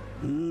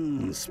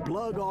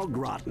 Splug au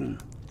gratin.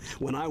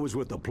 When I was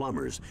with the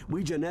plumbers,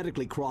 we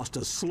genetically crossed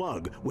a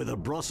slug with a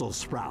Brussels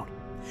sprout.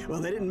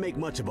 Well, they didn't make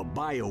much of a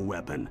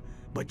bioweapon,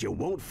 but you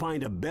won't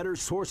find a better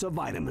source of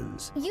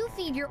vitamins. You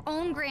feed your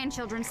own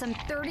grandchildren some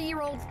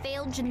 30-year-old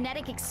failed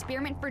genetic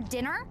experiment for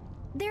dinner?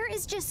 There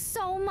is just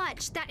so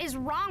much that is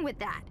wrong with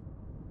that.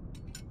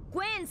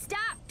 Gwen,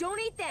 stop! Don't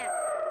eat that!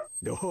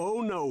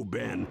 Oh no,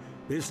 Ben.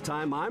 This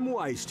time I'm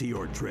wise to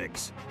your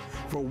tricks.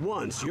 For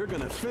once, you're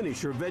gonna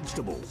finish your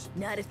vegetables.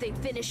 Not if they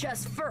finish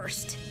us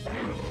first.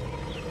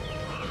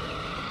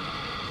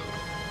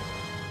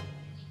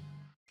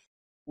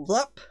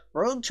 Yep,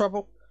 we're in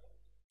trouble.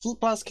 Heat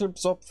blast can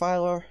absorb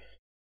fire.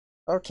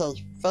 Okay,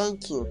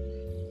 thank you.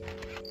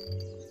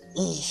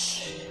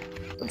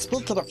 And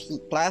speaking of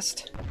heat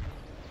blast,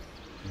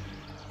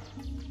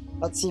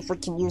 let's see if we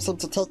can use him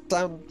to take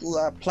down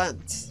the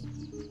plants.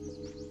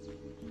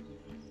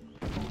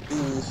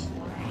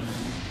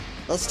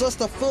 It's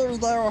just a theory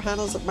there,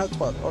 Ohana's, it might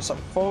work. Also,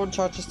 phone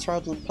charges try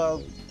to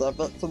impel the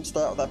victims stay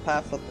out of their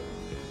path.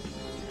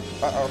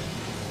 Uh-oh.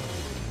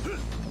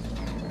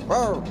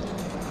 Whoa!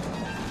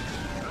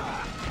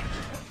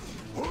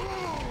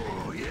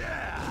 Oh,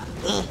 yeah!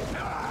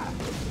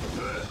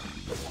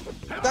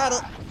 Got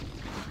it!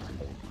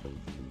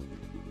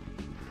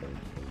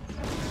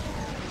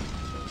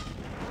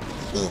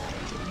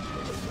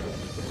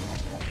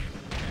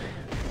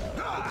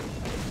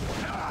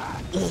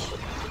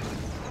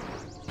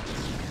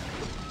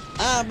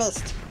 I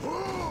missed.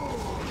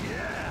 Oh,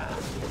 yeah!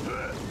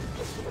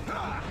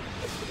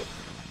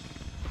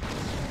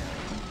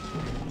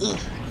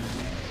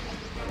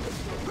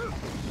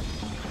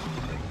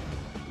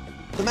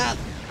 Come on!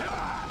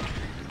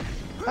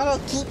 I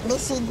don't keep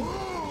missing.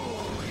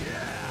 Oh,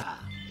 yeah!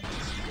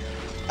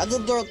 I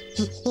didn't do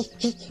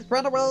it.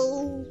 Run away!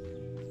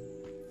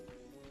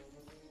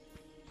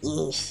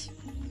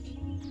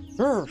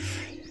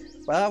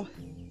 Well,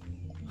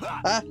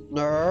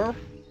 no.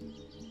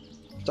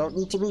 Don't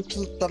need to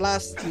repeat the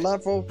last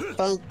level,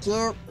 thank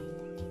you.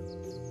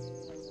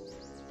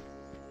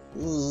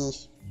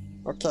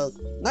 Okay,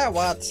 now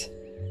what?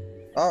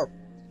 Oh.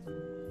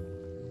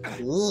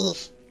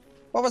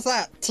 What was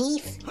that?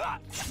 Teeth?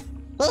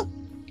 Huh?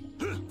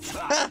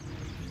 Ah!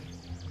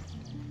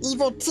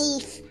 Evil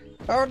teeth!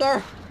 Oh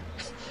no!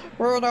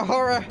 We're in a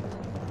horror!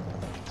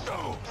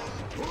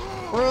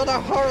 We're in a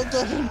horror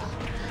game!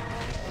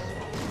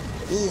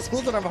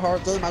 Speaking of a horror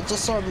game, I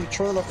just saw a new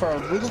trailer for a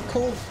really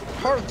cool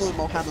horror game,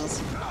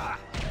 Ohana's.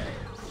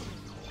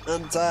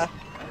 And,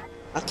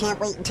 I can't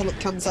wait until it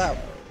comes out.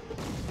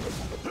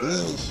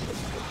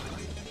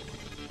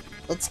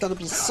 It's gonna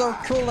be so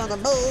cool and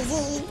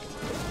amazing!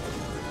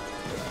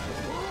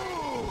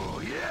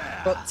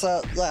 But,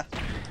 yeah.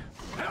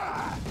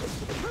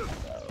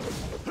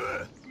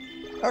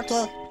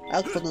 Okay,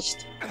 I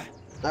finished.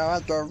 Now I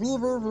go wee.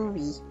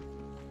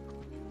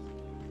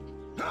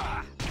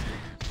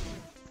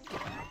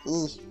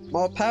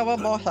 More power,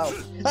 more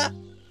health. Ah!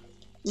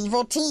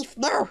 Evil teeth,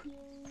 no!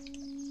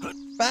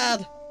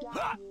 Bad!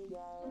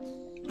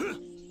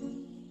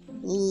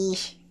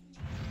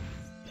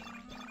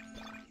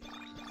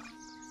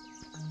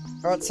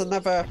 Oh, it's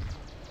another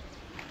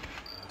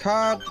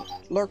card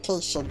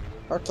location.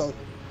 Okay.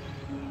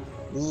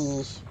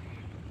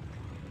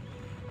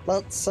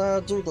 Let's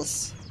do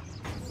this.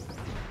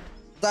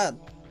 Done.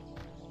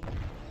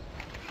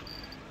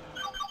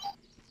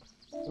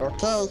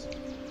 Okay.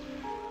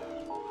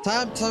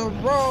 Time to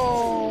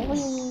roll!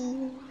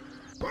 Whee.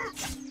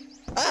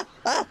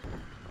 Ah!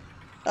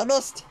 I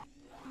missed!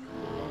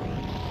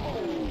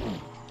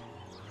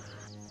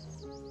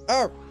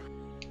 Oh!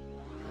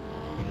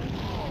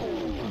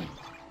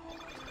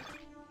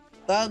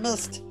 I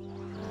missed!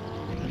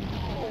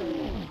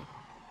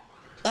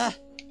 Ah!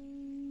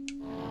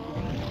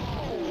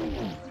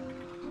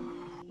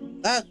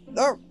 Ah!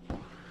 No!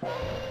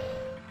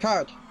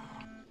 Card!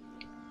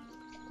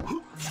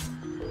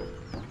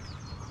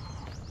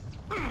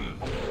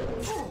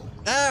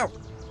 Ow!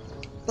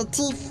 The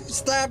teeth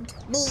stabbed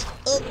me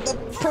in the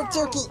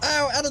Purtuki!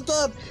 Ow! And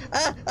again!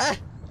 Ah!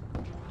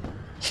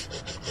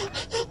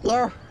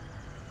 No!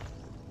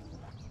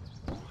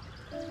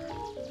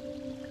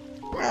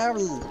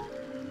 Owie!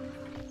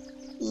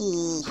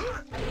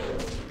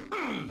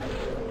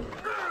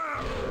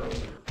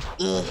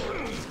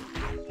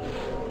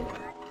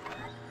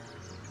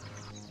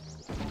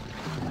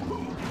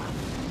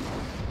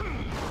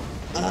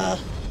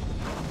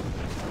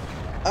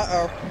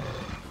 Uh-oh.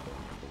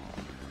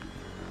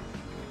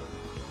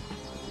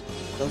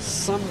 There's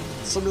some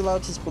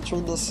similarities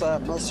between this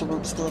Mercer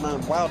Roomstein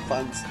and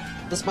Wildfangs.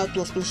 This might be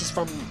a species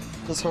from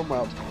his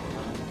homeworld.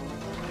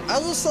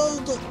 Are you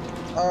saying it?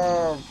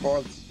 Oh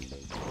boy.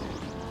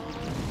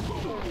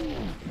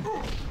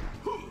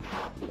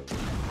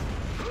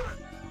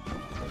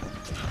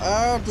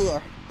 Oh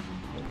dear.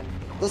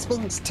 This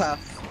thing's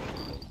tough.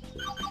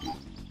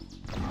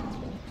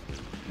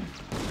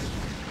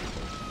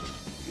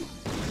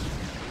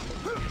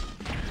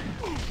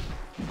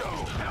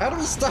 How do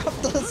we stop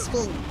this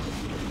thing?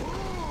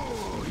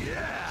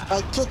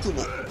 By kicking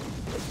it.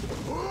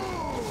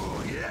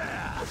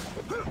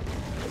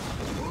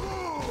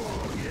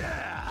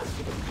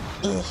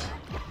 Ugh.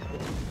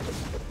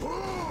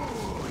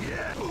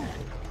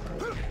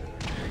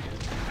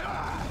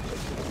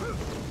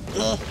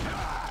 Ugh.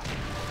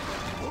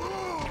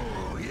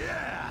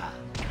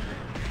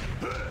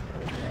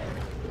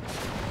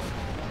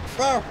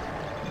 Oh.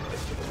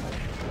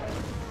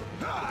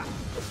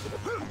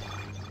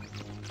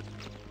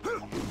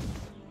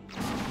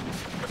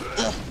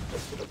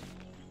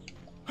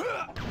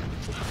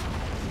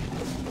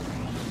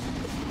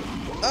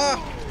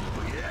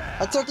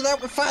 I took it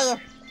out with fire!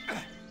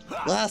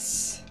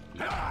 Yes!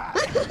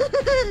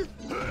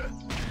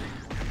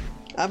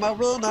 I'm a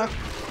winner!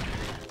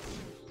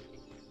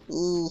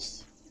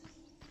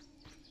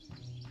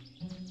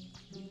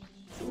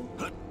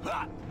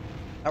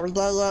 Are we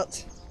there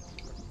yet?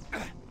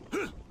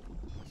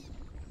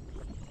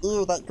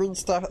 Ew, that green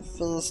stuff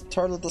is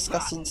totally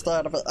disgusting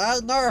instead of it. I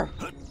know!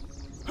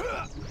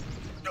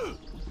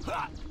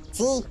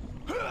 See?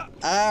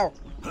 Ow!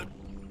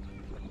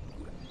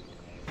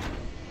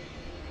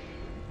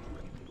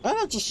 Why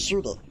not just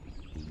shoot it?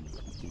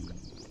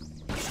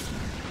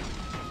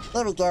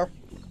 There we go.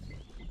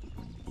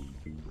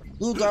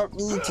 You don't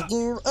need to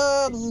do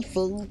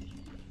anything.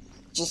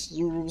 Just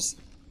use.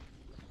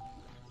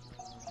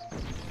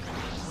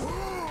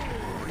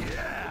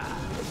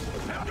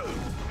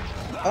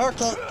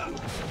 Okay.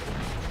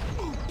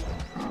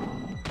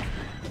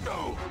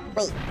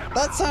 Wait,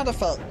 that sound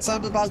effect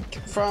sounded like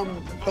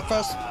from the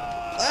first.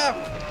 Ah!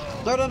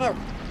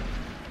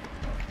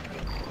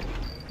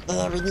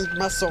 No. We need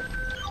muscle.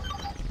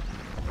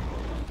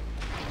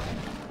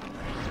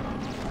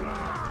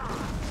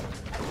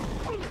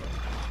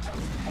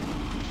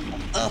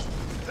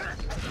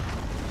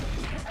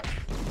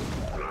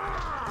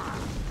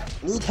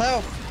 Need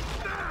help.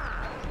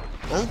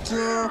 Thank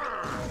you.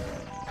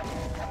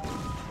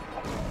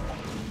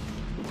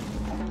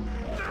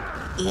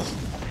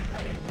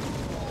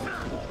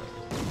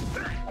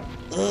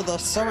 They're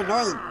so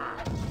annoying.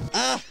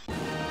 Ah!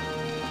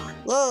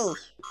 Yay!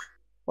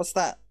 What's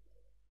that?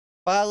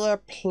 Fire,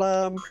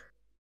 plum,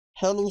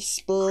 heli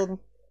spin,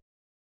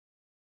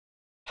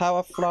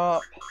 power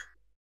flop,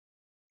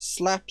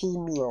 slappy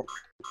meal.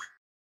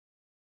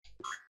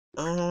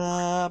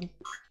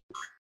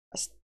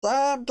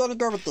 I'm gonna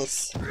go with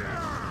this. I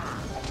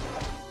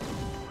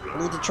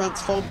need to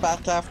transform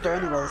back after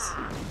anyways.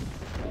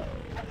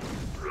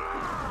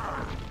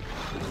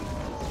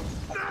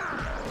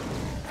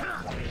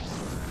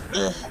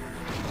 Ugh.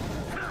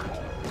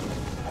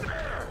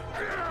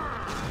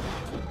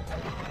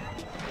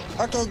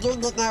 Okay,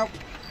 doing it now.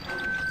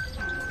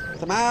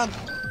 Come on.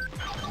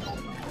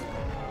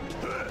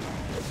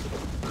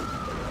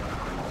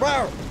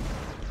 Whoa!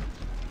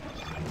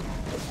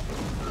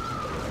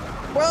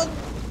 What?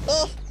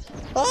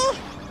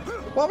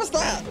 What was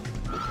that?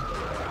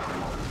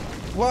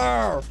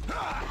 Whoa!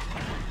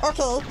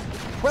 Okay,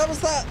 where was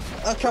that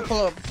a couple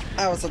of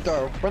hours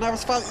ago when I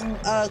was fighting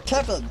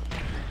Kevin?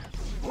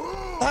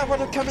 That would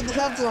have come in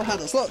handy,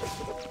 Johannes. Look,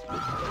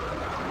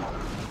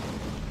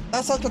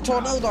 that's like a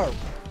tornado.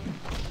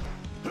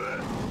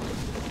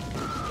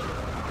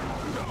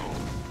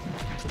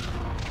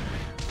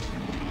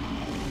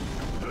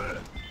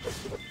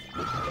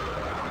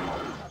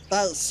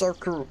 That is so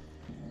cool.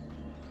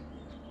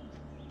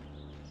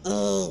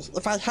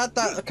 If I had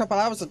that a couple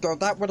hours ago,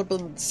 that would have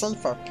been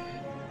safer.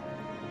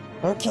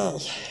 Okay,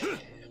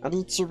 I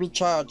need to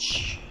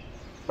recharge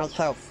my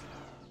health.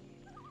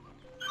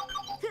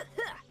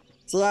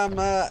 See,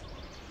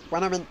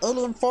 when I'm in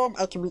alien form,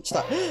 I can reach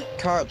that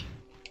card.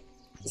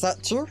 Is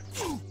that true?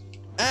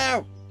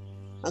 Ow!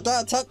 I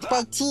got attacked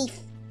by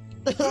teeth.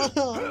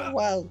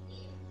 Wow.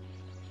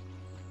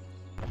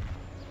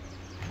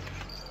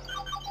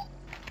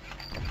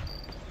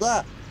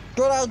 Yeah,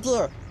 good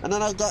idea. And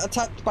then I got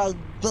attacked by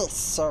this,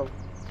 so...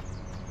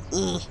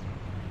 If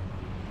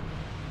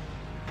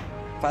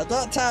I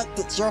get attacked,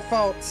 it's your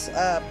fault.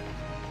 A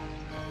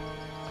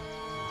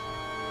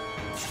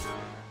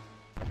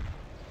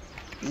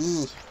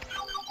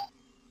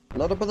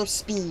little bit of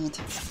speed.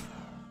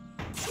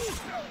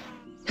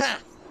 Ha!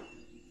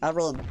 I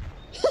win.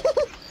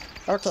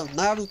 Okay,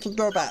 now we can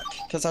go back,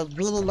 because I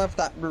really love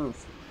that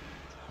move.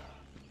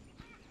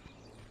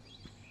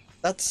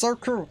 That's so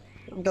cool.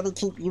 I'm gonna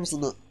keep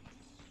using it.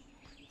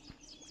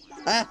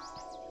 Ah!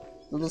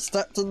 You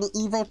stepped in the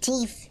evil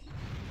teeth.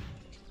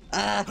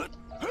 Ah!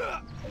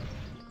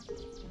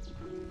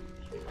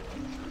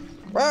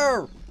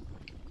 Whoa!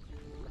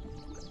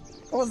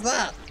 What was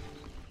that?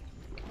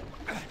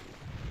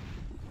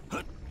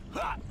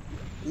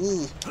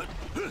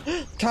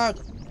 Card!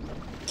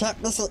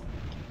 Can't miss it.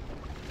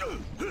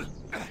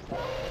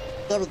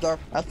 There we go.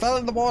 I fell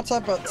in the water,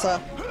 but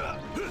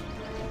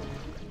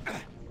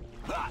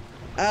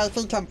I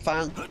think I'm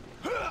fine.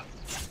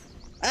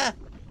 Ah!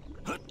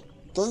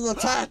 Getting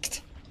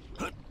attacked!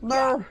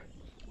 No!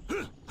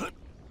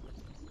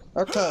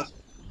 Okay.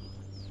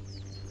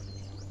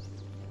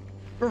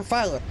 Ooh,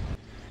 fire!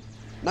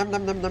 Nom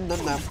nom nom nom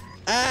nom nom.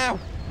 Ow!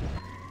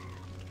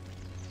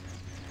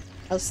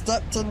 I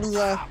stepped in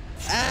the,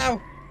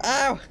 Ow!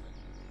 Ow!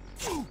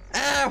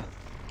 Ow!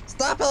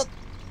 Stop it!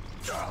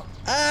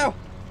 Ow!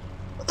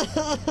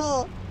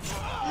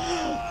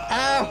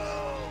 Ow!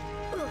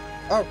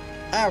 Oh!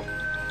 Ow!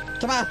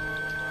 Come on!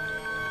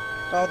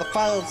 Oh, the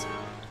fires!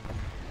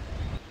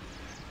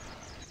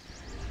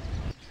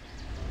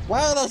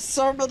 Why are there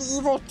so many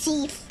evil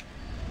teeth?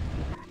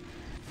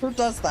 Who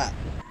does that?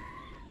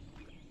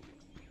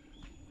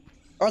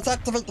 Oh, let's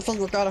activate the thing,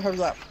 we gotta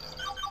hurry up.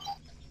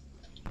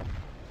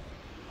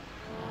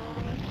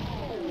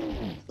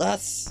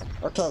 Yes!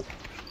 Okay.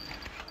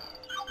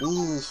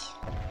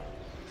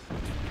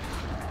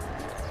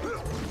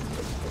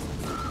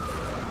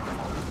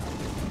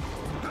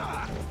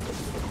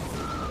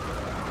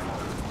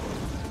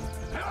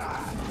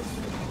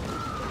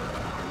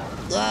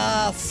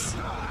 Yes!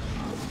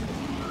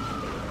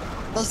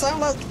 They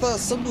sound like the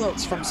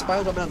symbiotes from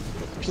Spider-Man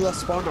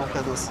PS1 or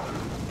Hannes,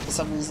 for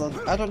some reason.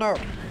 I don't know.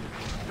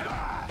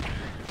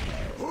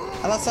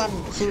 Unless I'm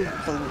hearing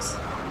things.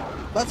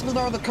 Let me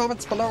know in the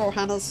comments below,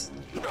 Hannes.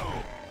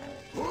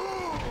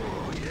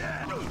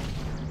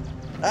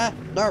 Ah,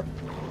 no.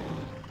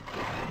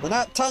 They're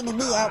not timing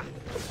me out.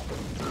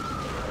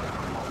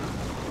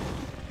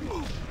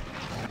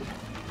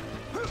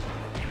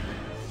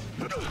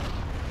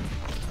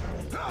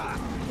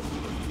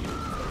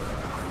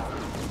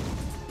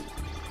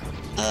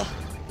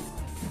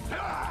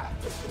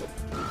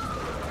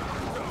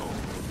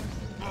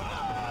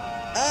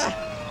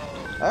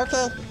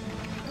 Okay.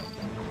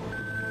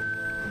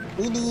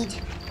 We need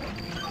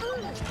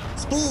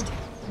speed.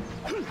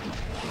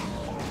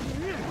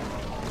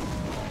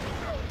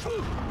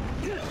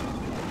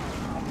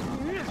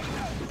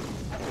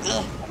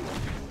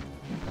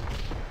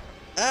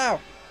 Ow!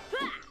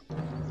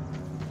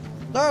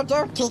 No,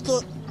 don't kick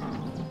it.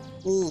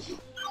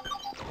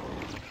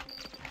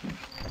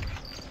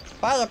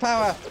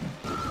 Firepower.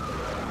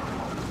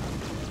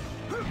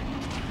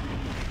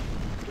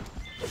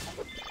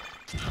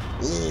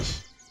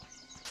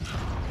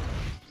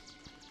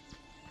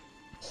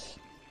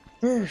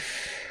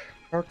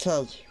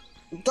 Okay,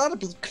 we gotta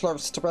be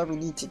close to where we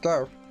need to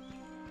go.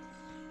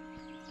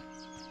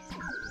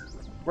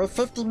 We're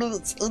 50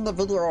 minutes in the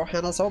video,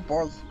 Hannes, oh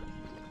boy.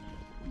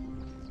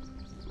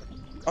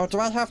 Oh, do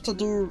I have to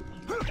do...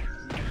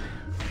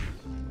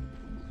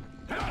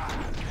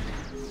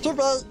 Too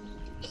late!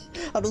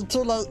 I mean,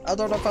 too late, I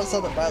don't know if I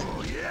said it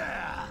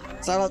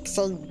right. So I like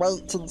saying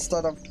wait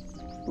instead of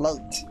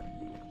late.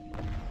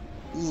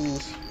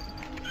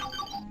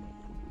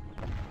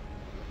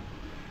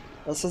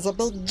 This is a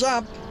big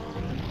jump.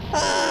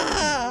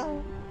 Ah!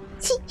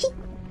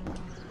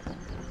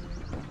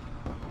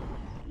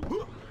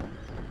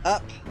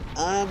 Up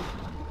and...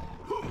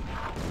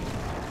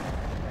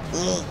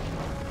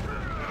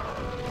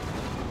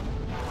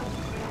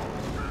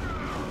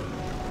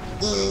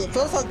 It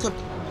feels like you're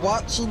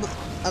watching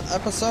an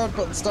episode,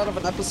 but instead of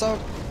an episode,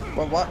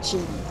 we're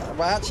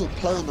actually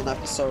playing an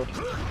episode.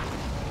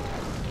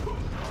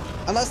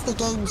 Unless the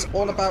game's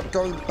all about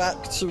going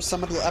back to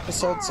some of the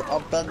episodes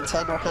of Ben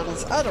 10 or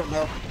Hannah's, I don't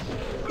know.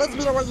 Let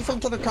me know what you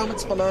think in the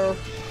comments below.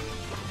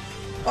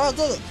 Oh, I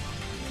did it!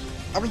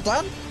 Are we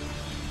done?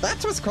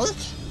 That was quick!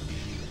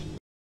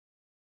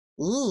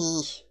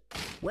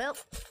 Well,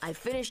 I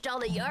finished all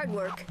the yard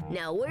work.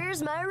 Now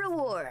where's my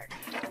reward?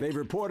 They've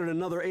reported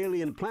another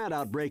alien plant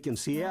outbreak in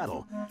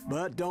Seattle,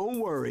 but don't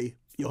worry.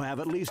 You'll have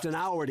at least an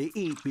hour to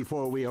eat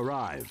before we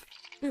arrive.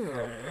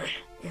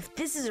 If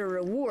this is a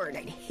reward,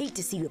 I'd hate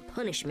to see the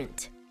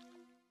punishment.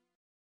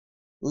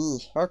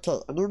 Okay,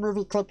 a new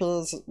movie clip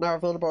is now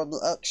available in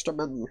the extra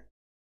menu.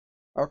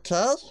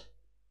 Okay?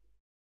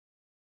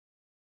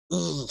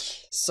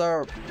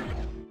 So...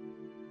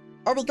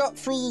 Oh, we got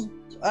 3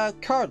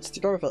 cards to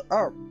go with it.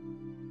 Oh.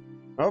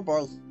 Oh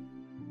boy.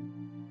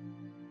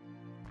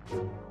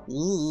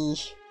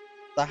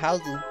 The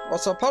hiding.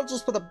 Also,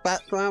 apologies for the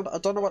background. I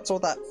don't know what's all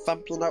that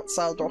thumping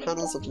outside or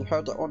Hannah's, if you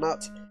heard it or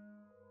not.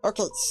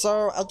 Okay,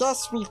 so I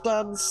guess we've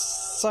done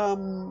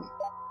some...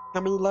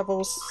 How many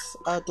levels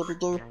did we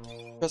do?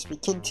 Because we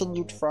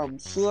continued from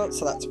here,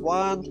 so that's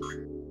 1,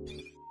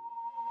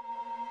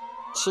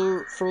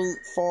 2, 3,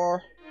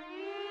 4.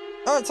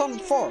 Oh, it's only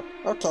 4.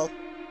 Okay.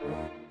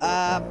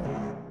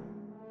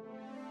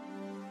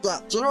 Yeah,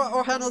 do you know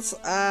what, Ohana's?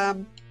 I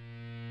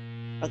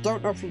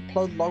don't know if we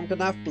played long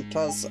enough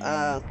because,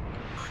 yeah,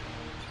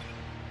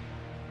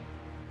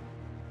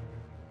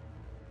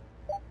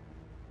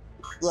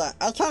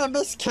 I kind of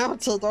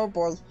miscounted, oh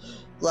boy.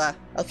 Yeah,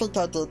 I think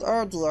I did,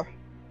 oh dear.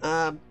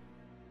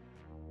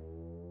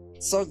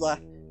 So yeah.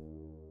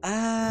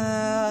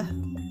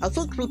 I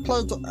think we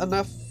played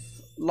enough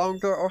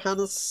longer,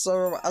 Ohana's,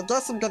 so I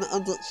guess I'm gonna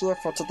end it here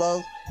for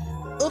today.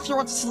 If you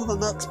want to see the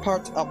next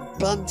part of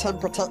Ben 10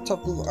 Protector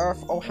of the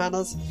Earth,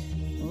 Ohana's,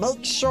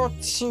 make sure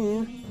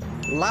to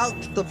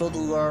like the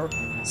video,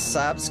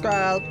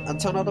 subscribe, and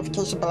turn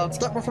notification bell on to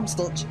get more from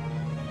Stitch.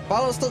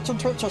 Follow Stitch on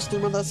Twitch, I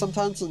stream on there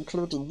sometimes,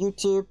 including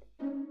YouTube.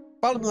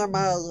 Follow me on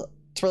my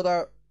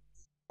Twitter.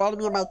 Follow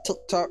me on my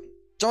TikTok.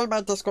 Join my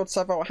Discord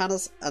server,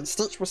 Ohana's, and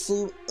Stitch will see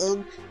you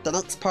in the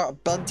next part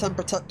of Ben 10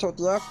 Protector of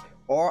the Earth,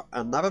 or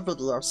another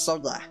video, so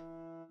yeah.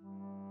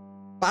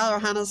 Bye,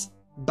 Ohana's.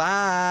 Bye.